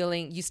start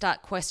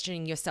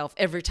questioning yourself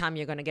every time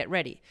you're going to get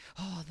ready.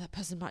 Oh, that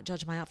person might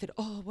judge my outfit.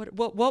 Oh,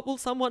 what will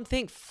someone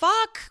think?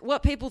 Fuck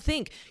what people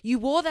think. You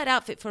wore that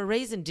outfit for a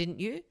reason, didn't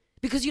you?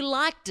 Because you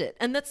liked it.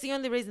 And that's the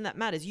only reason that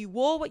matters. You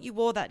wore what you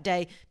wore that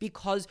day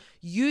because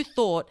you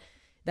thought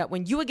that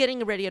when you were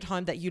getting ready at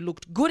home that you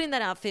looked good in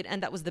that outfit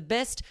and that was the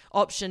best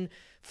option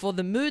for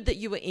the mood that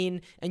you were in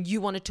and you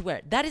wanted to wear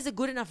it. That is a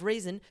good enough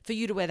reason for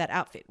you to wear that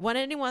outfit. What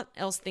anyone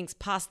else thinks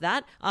past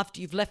that,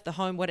 after you've left the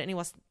home, what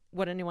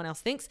anyone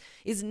else thinks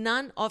is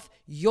none of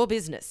your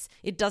business.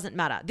 It doesn't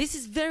matter. This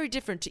is very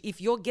different to if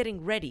you're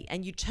getting ready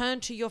and you turn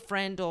to your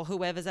friend or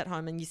whoever's at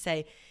home and you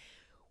say,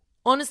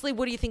 honestly,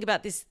 what do you think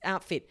about this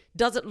outfit?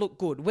 Does it look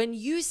good? When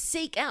you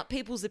seek out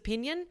people's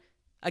opinion,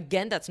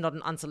 again, that's not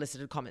an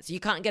unsolicited comment. So you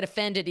can't get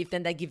offended if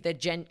then they give their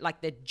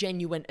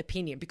genuine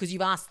opinion because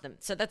you've asked them.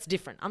 So that's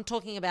different. I'm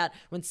talking about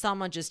when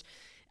someone just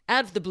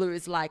out of the blue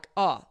is like,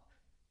 oh,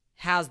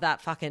 how's that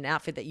fucking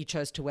outfit that you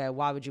chose to wear?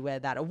 Why would you wear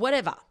that? Or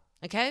whatever.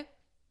 Okay?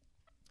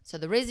 So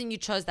the reason you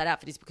chose that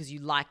outfit is because you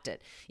liked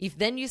it. If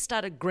then you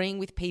start agreeing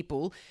with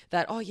people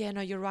that, oh yeah,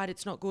 no, you're right,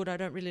 it's not good, I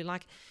don't really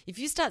like it. If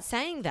you start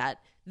saying that,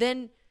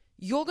 then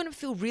you're going to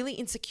feel really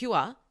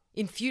insecure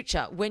in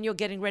future when you're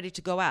getting ready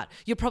to go out.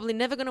 You're probably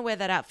never going to wear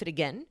that outfit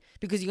again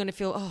because you're going to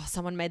feel, oh,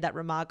 someone made that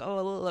remark,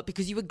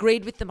 because you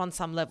agreed with them on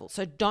some level.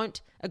 So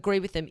don't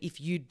agree with them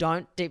if you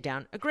don't deep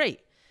down agree.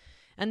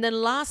 And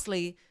then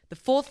lastly, the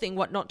fourth thing,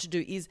 what not to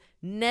do, is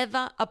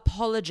never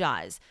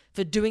apologize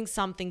for doing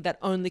something that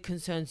only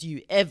concerns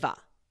you, ever.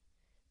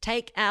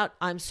 Take out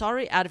I'm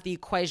sorry out of the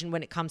equation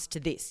when it comes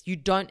to this. You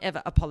don't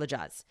ever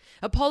apologize.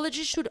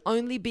 Apologies should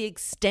only be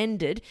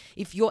extended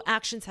if your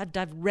actions have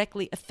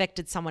directly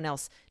affected someone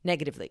else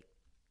negatively.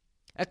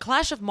 A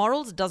clash of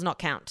morals does not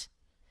count.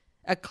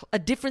 A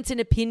difference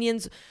in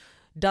opinions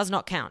does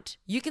not count.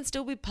 You can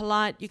still be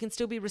polite, you can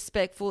still be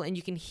respectful, and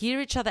you can hear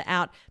each other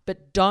out,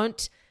 but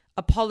don't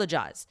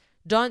apologize.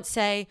 Don't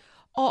say,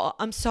 oh,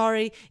 I'm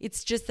sorry,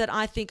 it's just that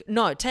I think,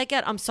 no, take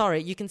out I'm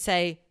sorry. You can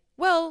say,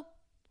 well,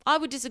 I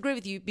would disagree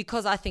with you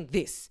because I think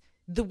this.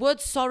 The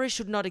word sorry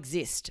should not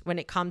exist when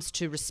it comes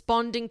to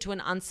responding to an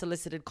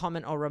unsolicited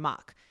comment or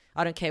remark.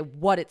 I don't care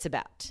what it's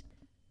about.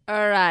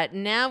 All right,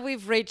 now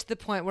we've reached the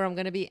point where I'm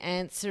going to be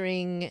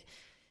answering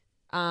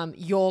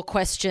your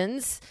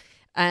questions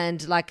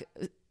and like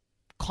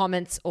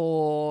comments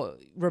or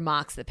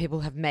remarks that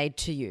people have made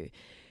to you.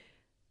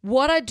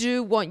 What I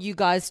do want you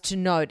guys to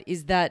note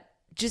is that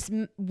just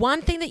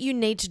one thing that you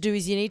need to do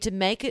is you need to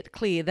make it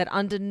clear that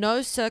under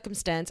no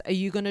circumstance are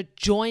you going to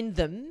join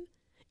them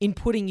in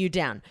putting you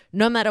down,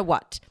 no matter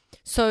what.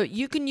 So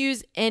you can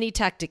use any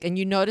tactic, and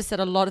you notice that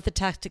a lot of the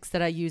tactics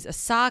that I use are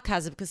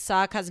sarcasm, because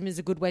sarcasm is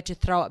a good way to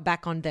throw it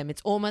back on them.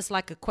 It's almost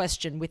like a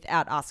question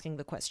without asking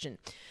the question.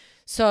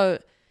 So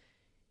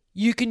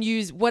you can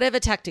use whatever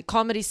tactic,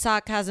 comedy,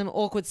 sarcasm,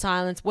 awkward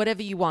silence,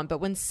 whatever you want. But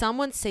when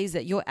someone sees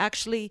that you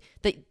actually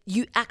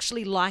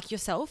like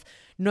yourself,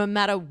 no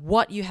matter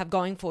what you have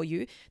going for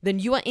you, then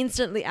you are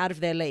instantly out of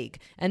their league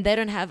and they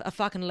don't have a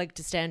fucking leg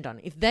to stand on.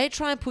 If they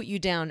try and put you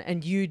down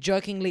and you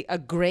jokingly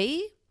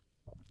agree,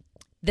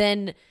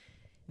 then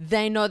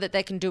they know that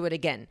they can do it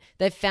again.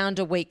 They've found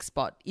a weak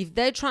spot. If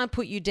they try and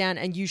put you down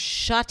and you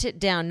shut it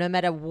down, no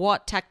matter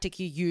what tactic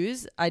you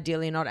use,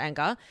 ideally not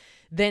anger,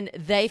 then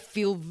they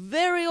feel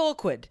very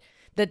awkward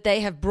that they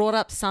have brought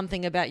up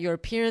something about your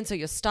appearance or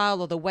your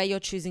style or the way you're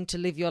choosing to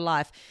live your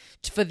life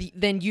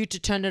then you to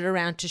turn it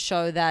around to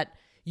show that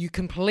you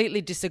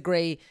completely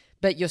disagree,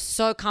 but you're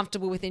so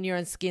comfortable within your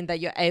own skin that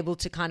you're able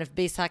to kind of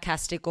be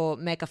sarcastic or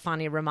make a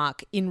funny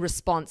remark in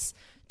response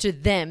to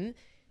them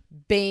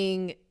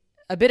being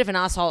a bit of an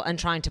asshole and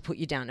trying to put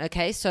you down.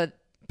 Okay, so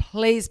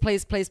please,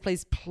 please, please,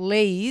 please,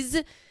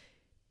 please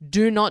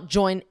do not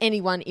join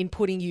anyone in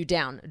putting you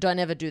down. Don't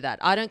ever do that.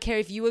 I don't care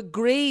if you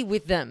agree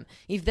with them.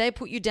 If they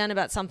put you down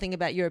about something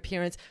about your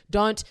appearance,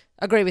 don't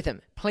agree with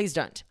them. Please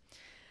don't.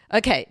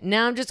 Okay,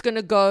 now I'm just going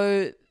to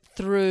go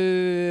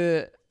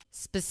through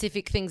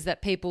specific things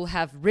that people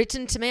have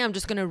written to me. I'm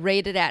just going to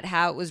read it out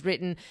how it was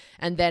written,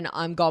 and then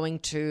I'm going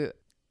to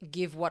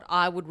give what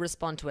I would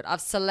respond to it. I've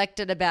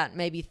selected about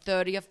maybe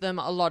 30 of them.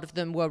 A lot of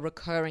them were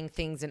recurring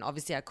things, and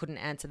obviously I couldn't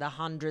answer the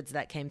hundreds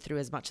that came through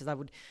as much as I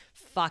would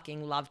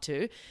fucking love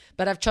to.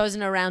 But I've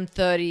chosen around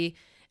 30,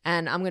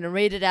 and I'm going to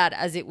read it out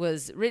as it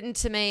was written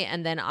to me,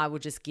 and then I will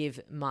just give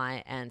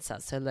my answer.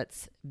 So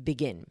let's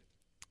begin.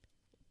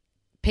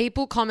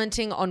 People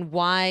commenting on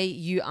why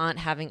you aren't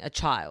having a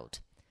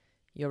child.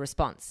 Your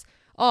response: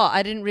 oh,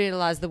 I didn't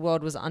realize the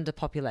world was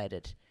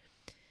underpopulated.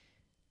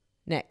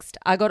 Next,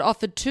 I got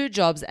offered 2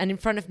 jobs, and in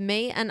front of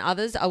me and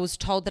others, I was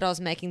told that I was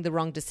making the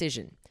wrong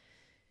decision.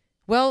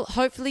 Well,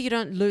 hopefully you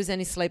don't lose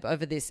any sleep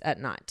over this at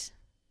night.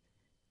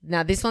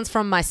 Now, this one's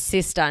from my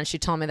sister, and she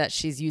told me that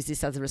she's used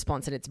this as a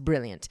response, and it's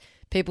brilliant.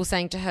 People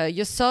saying to her,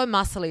 you're so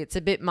muscly, it's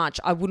a bit much.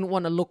 I wouldn't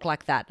want to look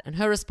like that. And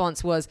her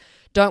response was,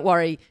 don't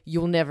worry,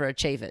 you'll never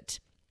achieve it.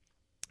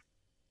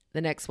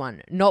 The next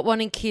one, not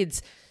wanting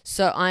kids,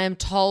 so I am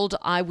told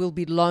I will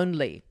be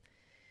lonely.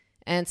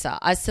 Answer: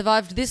 I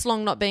survived this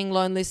long not being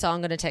lonely, so I'm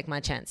going to take my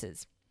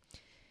chances.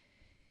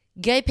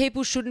 Gay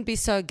people shouldn't be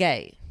so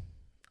gay.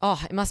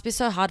 Oh, it must be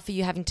so hard for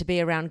you having to be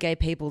around gay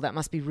people. That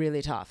must be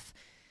really tough.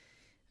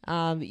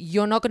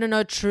 You're not going to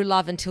know true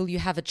love until you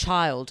have a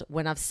child,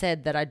 when I've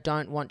said that I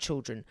don't want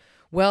children.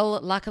 Well,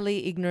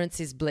 luckily, ignorance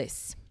is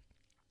bliss.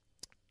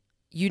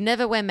 You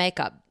never wear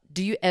makeup.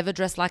 Do you ever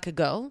dress like a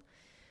girl?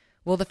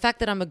 Well, the fact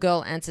that I'm a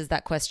girl answers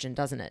that question,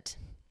 doesn't it?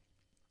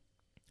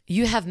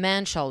 You have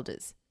man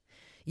shoulders.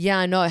 Yeah,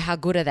 I know. How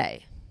good are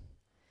they?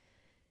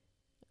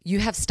 You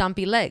have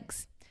stumpy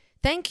legs.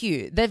 Thank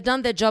you. They've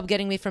done their job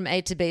getting me from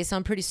A to B, so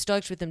I'm pretty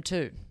stoked with them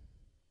too.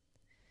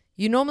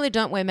 You normally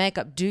don't wear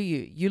makeup, do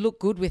you? You look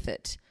good with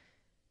it.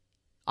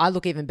 I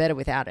look even better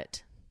without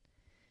it.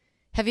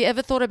 Have you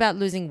ever thought about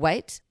losing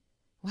weight?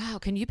 Wow,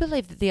 can you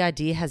believe that the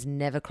idea has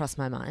never crossed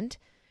my mind?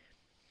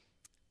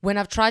 When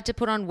I've tried to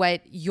put on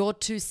weight, you're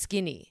too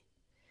skinny.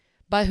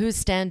 By whose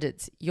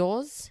standards?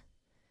 Yours?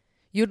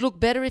 You'd look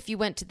better if you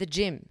went to the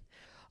gym.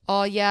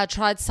 Oh yeah, I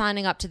tried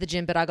signing up to the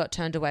gym, but I got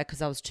turned away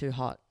because I was too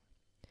hot.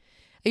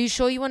 Are you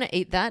sure you want to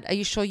eat that? Are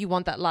you sure you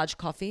want that large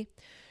coffee?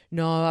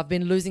 No, I've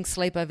been losing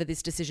sleep over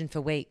this decision for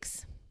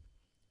weeks.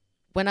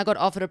 When I got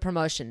offered a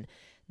promotion,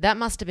 that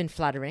must have been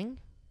flattering.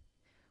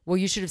 Well,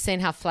 you should have seen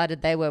how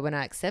flattered they were when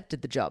I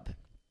accepted the job.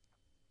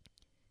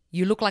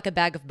 You look like a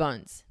bag of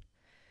bones.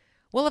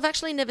 Well, I've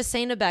actually never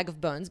seen a bag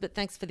of bones, but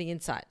thanks for the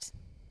insight.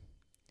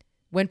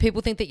 When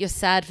people think that you're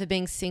sad for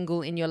being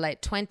single in your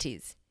late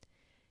 20s,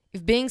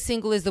 if being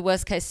single is the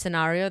worst case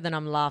scenario, then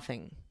I'm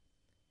laughing.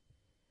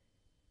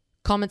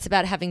 Comments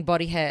about having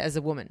body hair as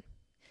a woman.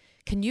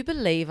 Can you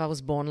believe I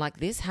was born like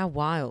this? How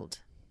wild.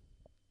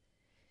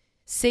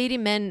 Seedy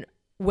men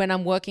when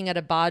I'm working at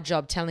a bar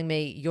job telling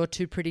me, you're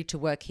too pretty to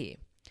work here.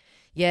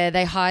 Yeah,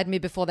 they hired me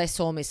before they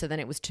saw me, so then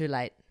it was too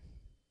late.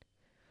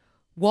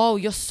 Whoa,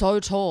 you're so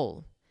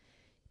tall.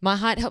 My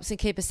height helps me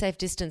keep a safe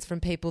distance from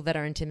people that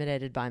are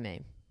intimidated by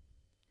me.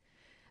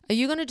 Are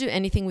you going to do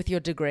anything with your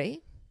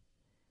degree?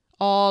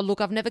 Oh, look,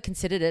 I've never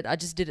considered it. I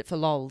just did it for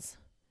lols.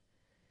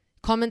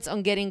 Comments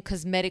on getting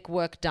cosmetic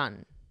work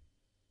done.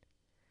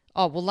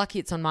 Oh, well, lucky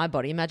it's on my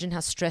body. Imagine how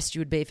stressed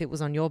you would be if it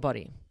was on your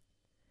body.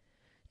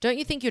 Don't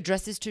you think your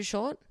dress is too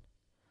short?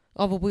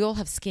 Oh, well, we all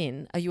have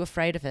skin. Are you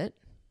afraid of it?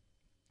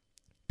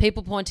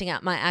 People pointing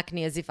out my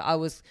acne as if I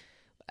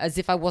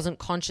wasn't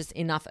conscious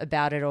enough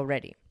about it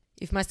already.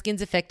 If my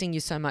skin's affecting you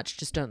so much,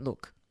 just don't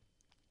look.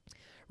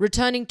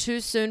 Returning too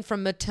soon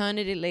from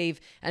maternity leave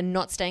and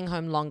not staying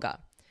home longer.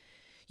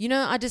 You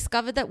know, I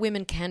discovered that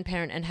women can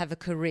parent and have a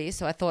career,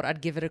 so I thought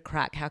I'd give it a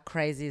crack. How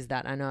crazy is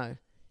that? I know.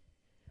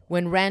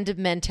 When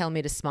random men tell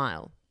me to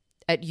smile.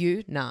 At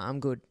you? Nah, I'm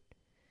good.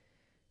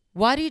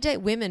 Why do you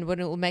date women when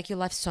it will make your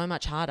life so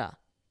much harder?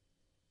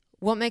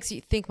 What makes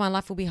you think my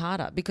life will be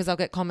harder? Because I'll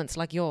get comments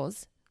like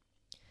yours.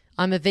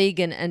 I'm a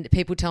vegan and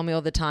people tell me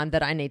all the time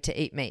that I need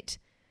to eat meat.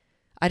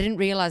 I didn't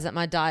realize that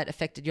my diet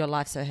affected your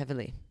life so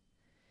heavily.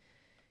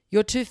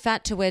 You're too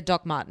fat to wear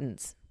Doc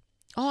Martens.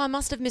 Oh, I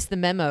must have missed the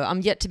memo.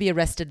 I'm yet to be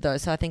arrested though,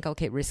 so I think I'll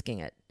keep risking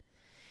it.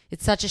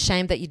 It's such a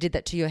shame that you did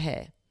that to your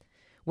hair.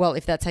 Well,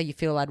 if that's how you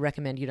feel, I'd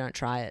recommend you don't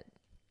try it.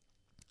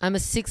 I'm a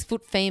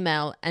 6-foot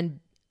female and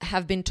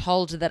have been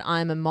told that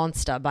I'm a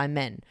monster by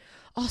men.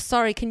 Oh,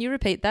 sorry, can you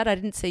repeat that? I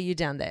didn't see you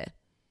down there.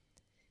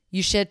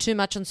 You share too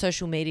much on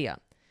social media.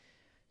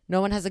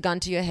 No one has a gun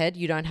to your head.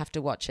 You don't have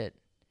to watch it.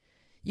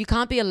 You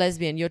can't be a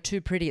lesbian. You're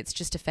too pretty. It's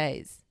just a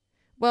phase.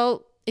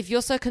 Well, if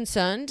you're so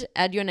concerned,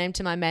 add your name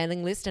to my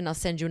mailing list and I'll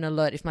send you an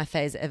alert if my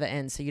phase ever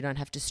ends so you don't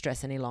have to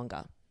stress any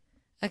longer.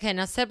 Okay,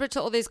 now separate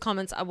to all these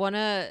comments, I want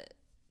to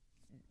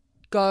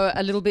go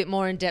a little bit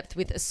more in depth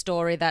with a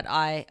story that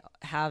I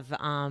have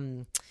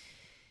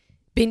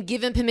been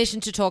given permission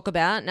to talk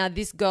about. Now,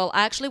 this girl,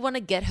 I actually want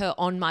to get her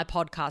on my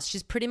podcast.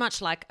 She's pretty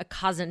much like a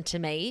cousin to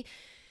me.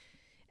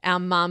 Our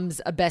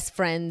mums are best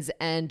friends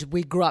and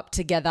we grew up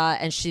together,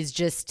 and she's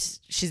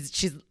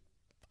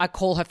I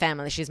call her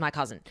family. She's my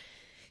cousin.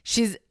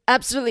 She's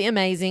absolutely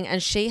amazing,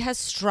 and she has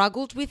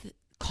struggled with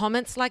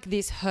comments like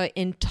this her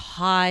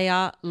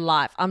entire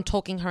life. I'm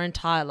talking her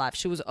entire life.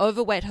 She was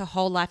overweight her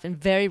whole life, and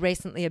very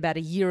recently, about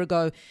a year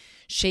ago,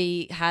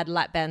 she had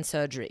lap band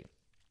surgery.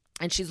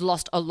 And she's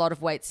lost a lot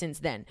of weight since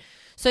then.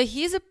 So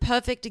here's a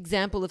perfect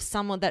example of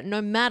someone that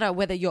no matter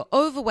whether you're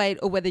overweight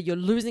or whether you're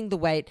losing the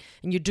weight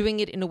and you're doing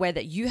it in a way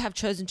that you have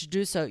chosen to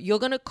do so, you're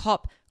going to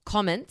cop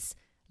comments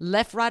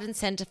left, right, and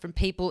center from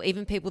people,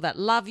 even people that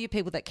love you,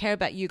 people that care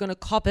about you. You're going to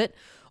cop it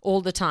all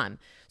the time.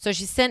 So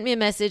she sent me a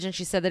message and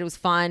she said that it was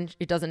fine.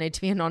 It doesn't need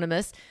to be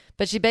anonymous.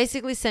 But she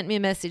basically sent me a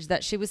message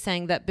that she was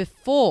saying that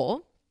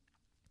before,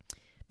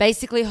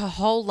 basically her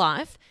whole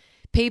life,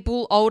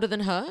 people older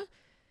than her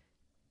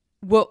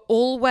were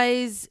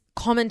always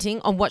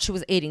commenting on what she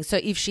was eating. So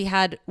if she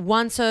had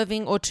one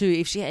serving or two,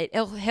 if she ate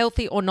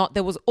healthy or not,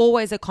 there was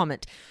always a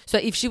comment. So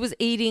if she was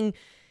eating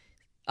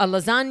a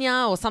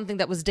lasagna or something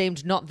that was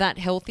deemed not that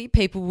healthy,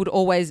 people would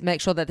always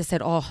make sure that they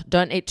said, oh,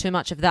 don't eat too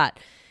much of that.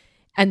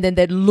 And then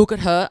they'd look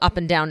at her up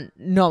and down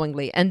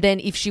knowingly. And then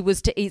if she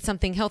was to eat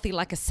something healthy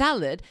like a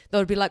salad, they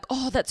would be like,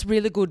 oh, that's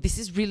really good. This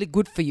is really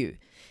good for you.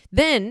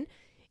 Then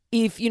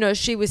if,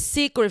 she was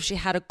sick or if she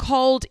had a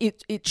cold,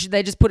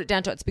 they just put it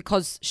down to it's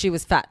because she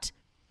was fat.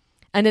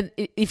 And then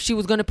if she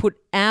was going to put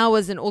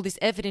hours and all this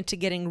effort into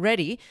getting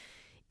ready,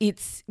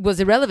 it was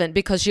irrelevant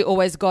because she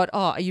always got,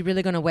 oh, are you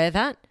really going to wear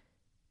that?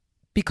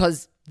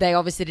 Because they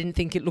obviously didn't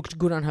think it looked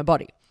good on her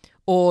body.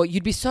 Or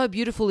you'd be so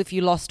beautiful if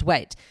you lost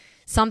weight.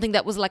 Something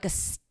that was like a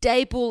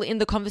staple in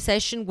the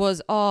conversation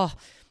was, oh,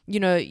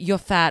 you're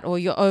fat or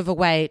you're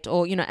overweight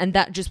or, and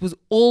that just was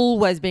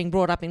always being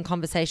brought up in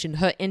conversation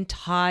her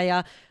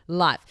entire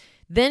life.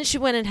 Then she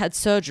went and had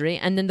surgery,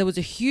 and then there was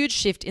a huge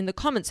shift in the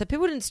comments. So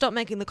people didn't stop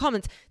making the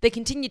comments. They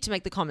continued to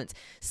make the comments.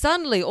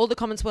 Suddenly, all the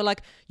comments were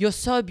like, you're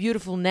so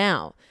beautiful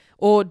now.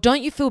 Or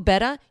don't you feel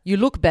better? You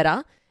look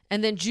better.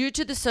 And then due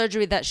to the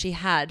surgery that she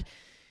had,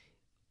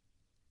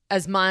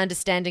 as my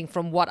understanding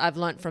from what I've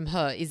learned from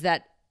her, is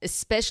that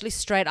especially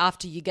straight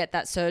after you get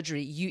that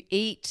surgery, you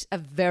eat a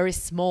very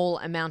small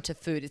amount of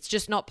food. It's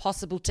just not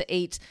possible to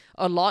eat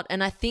a lot.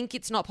 And I think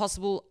it's not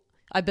possible.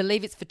 I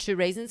believe it's for two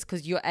reasons,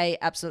 because you're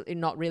absolutely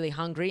not really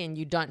hungry and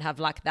you don't have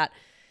like that,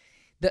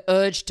 the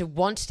urge to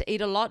want to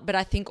eat a lot. But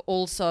I think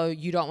also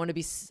you don't want to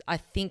be,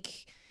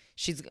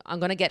 I'm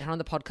going to get her on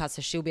the podcast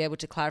so she'll be able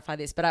to clarify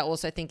this. But I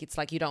also think it's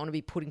like you don't want to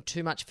be putting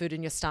too much food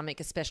in your stomach,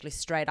 especially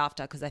straight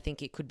after, because I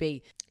think it could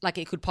be like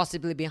it could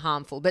possibly be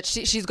harmful. But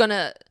she's going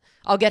to,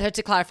 I'll get her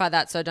to clarify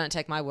that, so don't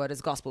take my word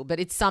as gospel. But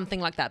it's something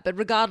like that. But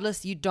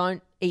regardless, you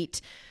don't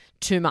eat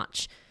too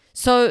much.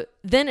 So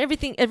then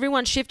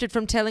everyone shifted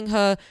from telling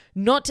her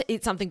not to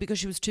eat something because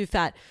she was too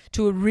fat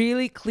to a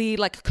really clear,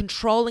 like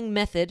controlling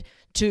method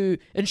to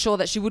ensure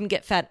that she wouldn't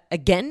get fat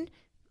again.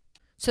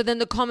 So then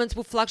the comments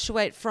will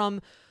fluctuate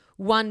from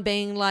one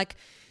being like,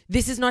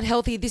 this is not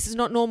healthy, this is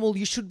not normal,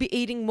 you should be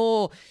eating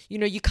more,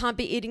 you can't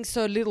be eating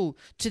so little,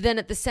 to then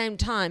at the same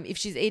time, if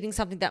she's eating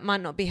something that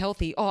might not be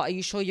healthy, oh, are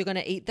you sure you're going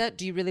to eat that?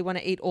 Do you really want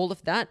to eat all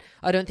of that?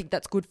 I don't think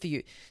that's good for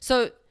you.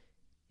 So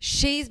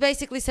she's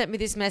basically sent me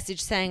this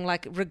message saying,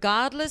 like,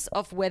 regardless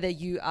of whether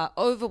you are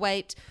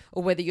overweight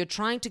or whether you're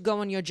trying to go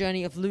on your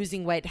journey of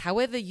losing weight,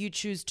 however you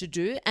choose to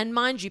do, and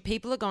mind you,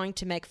 people are going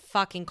to make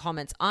fucking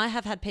comments. I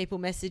have had people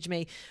message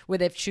me where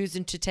they've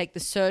chosen to take the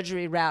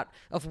surgery route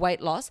of weight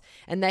loss,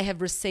 and they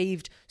have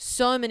received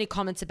so many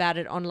comments about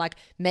it on, like,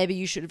 maybe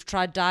you should have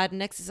tried diet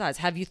and exercise.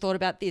 Have you thought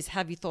about this?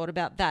 Have you thought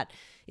about that?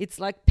 It's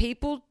like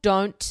people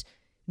don't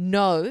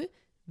know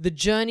the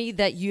journey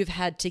that you've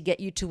had to get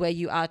you to where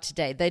you are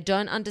today. They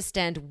don't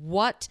understand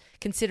what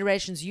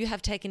considerations you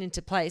have taken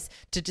into place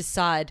to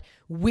decide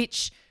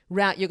which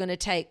route you're going to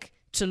take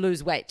to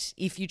lose weight,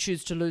 if you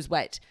choose to lose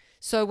weight.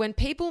 So when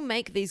people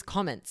make these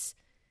comments,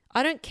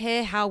 I don't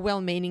care how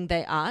well-meaning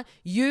they are,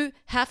 you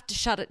have to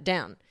shut it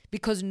down,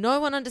 because no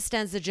one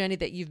understands the journey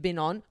that you've been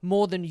on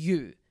more than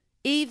you.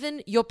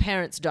 Even your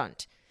parents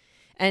don't.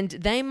 And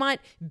they might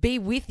be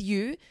with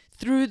you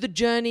through the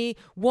journey,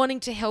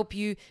 wanting to help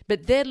you,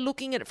 but they're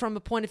looking at it from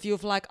a point of view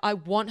of, like, I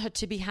want her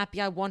to be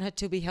happy, I want her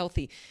to be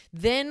healthy.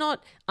 They're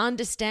not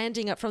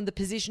understanding it from the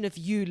position of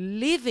you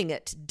living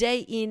it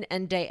day in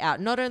and day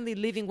out, not only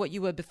living what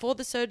you were before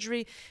the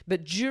surgery,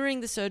 but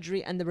during the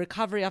surgery and the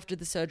recovery after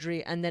the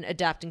surgery, and then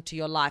adapting to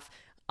your life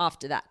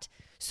after that.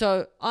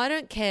 So I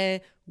don't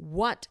care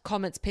what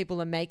comments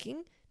people are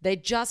making. They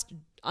just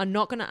are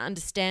not going to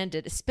understand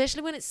it,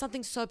 especially when it's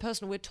something so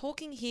personal. We're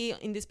talking here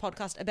in this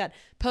podcast about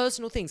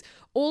personal things.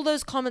 All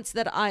those comments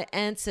that I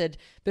answered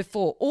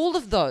before, all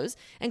of those.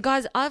 And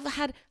guys, I've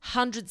had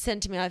hundreds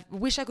sent to me. I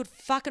wish I could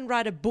fucking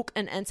write a book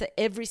and answer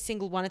every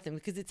single one of them,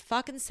 because it's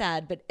fucking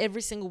sad, but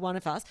every single one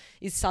of us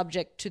is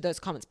subject to those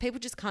comments. People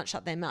just can't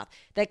shut their mouth.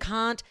 They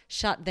can't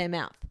shut their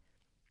mouth.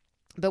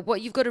 But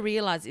what you've got to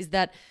realize is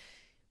that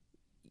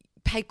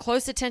pay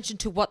close attention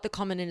to what the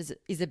comment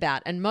is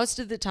about. And most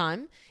of the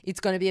time, it's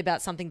going to be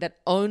about something that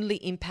only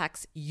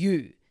impacts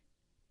you.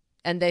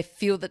 And they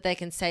feel that they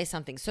can say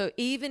something. So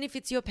even if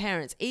it's your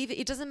parents,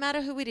 it doesn't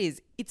matter who it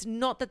is. It's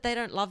not that they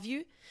don't love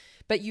you,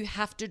 but you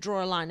have to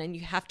draw a line and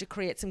you have to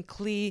create some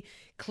clear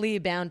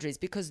boundaries,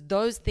 because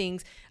those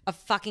things are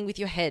fucking with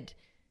your head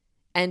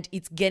and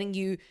it's getting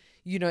you,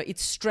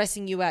 it's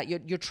stressing you out.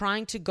 You're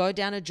trying to go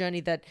down a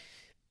journey that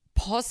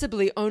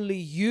possibly only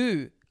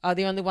you are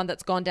the only one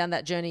that's gone down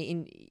that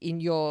journey in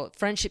your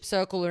friendship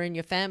circle or in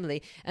your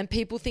family. And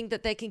people think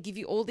that they can give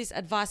you all this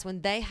advice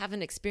when they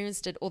haven't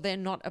experienced it, or they're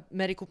not a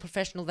medical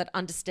professional that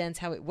understands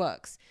how it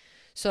works.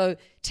 So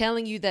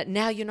telling you that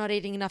now you're not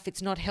eating enough,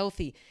 it's not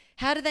healthy.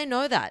 How do they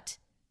know that?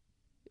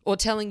 Or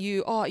telling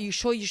you, oh, are you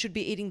sure you should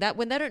be eating that,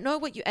 when they don't know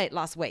what you ate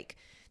last week?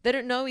 They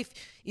don't know if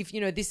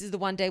this is the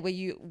one day where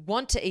you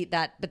want to eat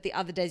that, but the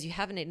other days you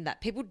haven't eaten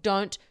that. People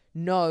don't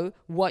know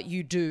what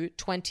you do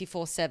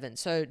 24/7.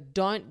 So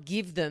don't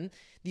give them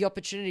the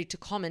opportunity to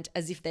comment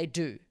as if they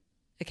do.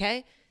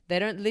 Okay? They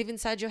don't live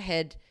inside your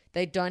head.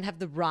 They don't have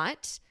the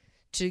right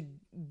to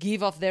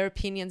give off their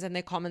opinions and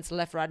their comments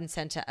left, right, and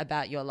center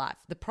about your life.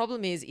 The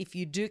problem is, if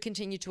you do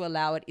continue to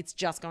allow it, it's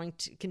just going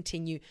to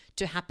continue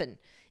to happen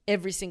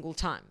every single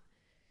time.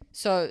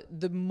 So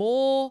the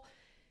more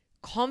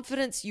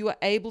confidence you are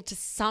able to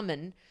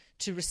summon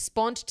to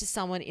respond to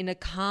someone in a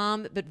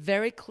calm but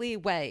very clear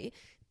way,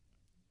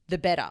 the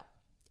better.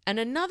 And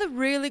another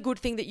really good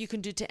thing that you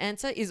can do to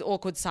answer is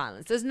awkward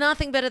silence. There's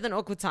nothing better than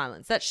awkward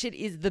silence. That shit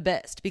is the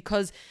best,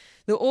 because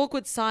the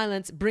awkward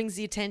silence brings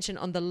the attention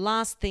on the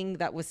last thing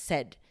that was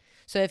said.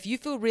 So if you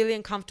feel really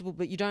uncomfortable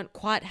but you don't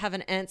quite have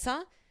an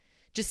answer,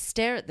 just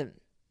stare at them.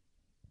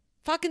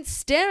 Fucking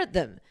stare at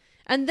them.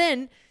 And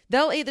then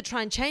they'll either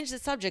try and change the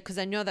subject because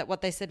they know that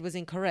what they said was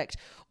incorrect,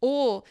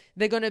 or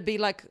they're going to be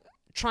like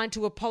trying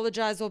to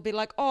apologize or be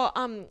like,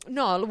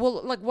 no,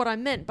 well, like what I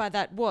meant by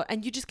that, what?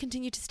 And you just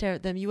continue to stare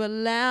at them. You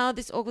allow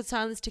this awkward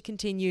silence to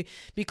continue,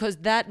 because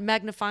that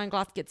magnifying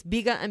glass gets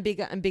bigger and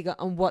bigger and bigger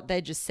on what they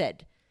just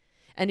said.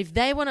 And if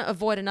they want to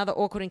avoid another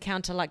awkward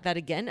encounter like that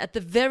again, at the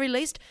very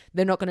least,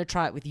 they're not going to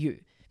try it with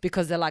you,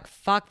 because they're like,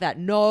 fuck that.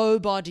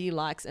 Nobody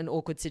likes an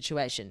awkward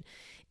situation.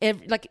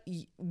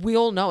 We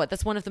all know it.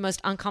 That's one of the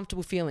most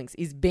uncomfortable feelings,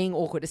 is being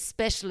awkward,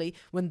 especially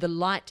when the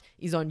light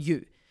is on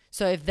you.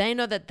 So if they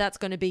know that that's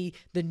going to be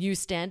the new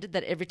standard,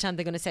 that every time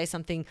they're going to say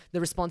something, the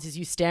response is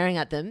you staring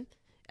at them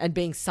and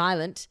being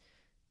silent,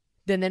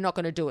 then they're not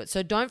going to do it.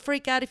 So don't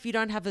freak out if you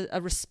don't have a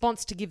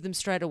response to give them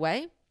straight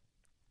away.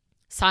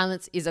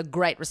 Silence is a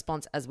great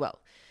response as well.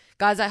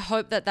 Guys, I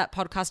hope that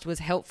podcast was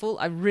helpful.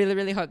 I really,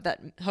 really hope that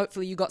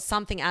hopefully you got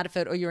something out of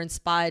it, or you're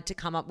inspired to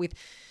come up with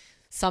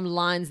some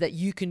lines that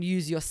you can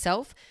use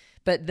yourself.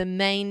 But the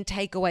main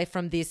takeaway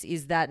from this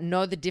is that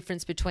know the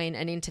difference between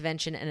an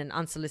intervention and an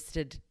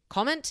unsolicited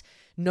comment.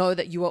 Know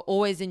that you are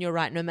always in your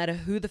right. No matter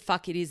who the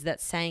fuck it is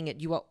that's saying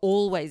it, you are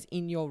always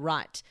in your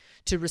right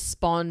to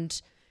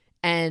respond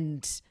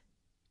and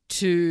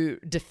to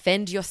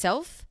defend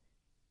yourself.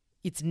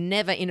 It's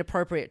never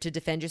inappropriate to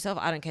defend yourself.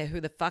 I don't care who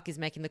the fuck is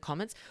making the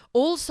comments.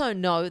 Also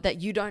know that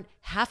you don't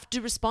have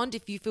to respond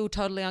if you feel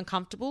totally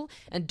uncomfortable,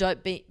 and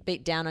don't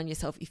beat down on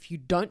yourself if you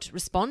don't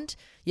respond.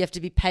 You have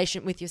to be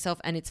patient with yourself,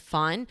 and it's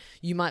fine.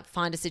 You might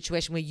find a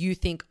situation where you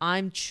think,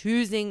 I'm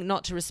choosing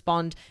not to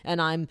respond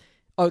and I'm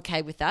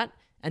okay with that,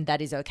 and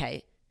that is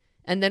okay.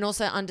 And then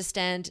also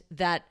understand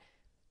that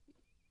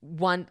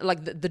one,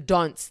 like the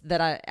don'ts that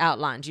I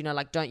outlined, you know,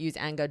 like don't use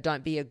anger,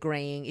 don't be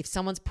agreeing. If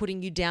someone's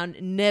putting you down,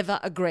 never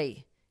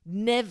agree.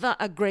 Never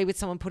agree with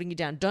someone putting you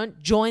down.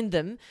 Don't join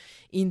them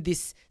in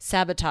this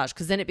sabotage,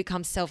 because then it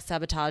becomes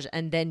self-sabotage,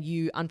 and then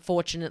you,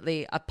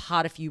 unfortunately, a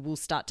part of you will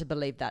start to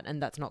believe that,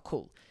 and that's not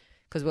cool,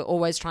 because we're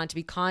always trying to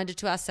be kinder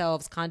to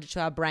ourselves, kinder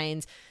to our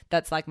brains.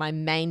 That's like my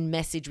main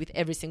message with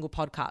every single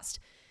podcast.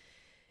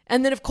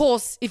 And then, of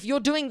course, if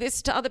you're doing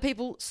this to other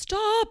people,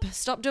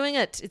 stop doing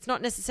it. It's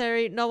not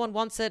necessary. No one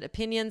wants it.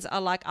 Opinions are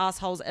like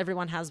assholes.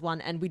 Everyone has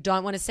one, and we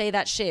don't want to see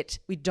that shit.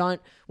 We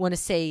don't want to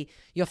see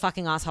your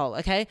fucking asshole,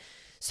 okay?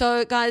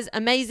 So guys,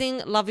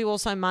 amazing. Love you all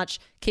so much.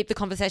 Keep the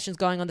conversations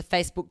going on the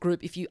Facebook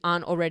group. If you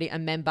aren't already a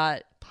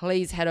member,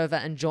 please head over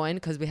and join,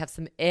 because we have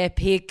some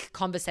epic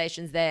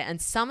conversations there. And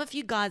some of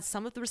you guys,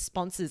 some of the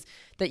responses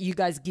that you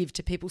guys give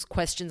to people's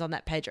questions on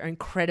that page are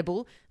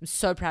incredible. I'm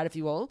so proud of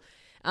you all.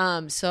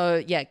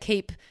 So yeah,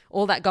 keep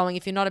all that going.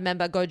 If you're not a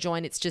member, go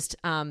join. It's just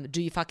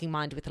Do You Fucking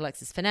Mind with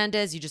Alexis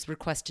Fernandez. You just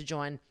request to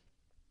join.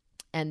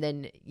 And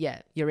then,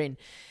 yeah, you're in.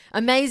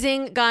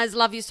 Amazing, guys.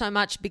 Love you so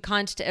much. Be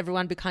kind to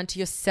everyone. Be kind to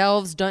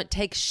yourselves. Don't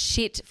take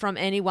shit from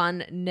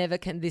anyone. Never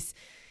can this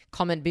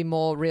comment be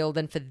more real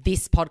than for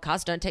this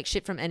podcast. Don't take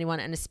shit from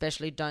anyone, and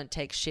especially don't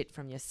take shit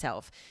from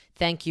yourself.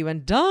 Thank you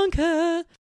and danke.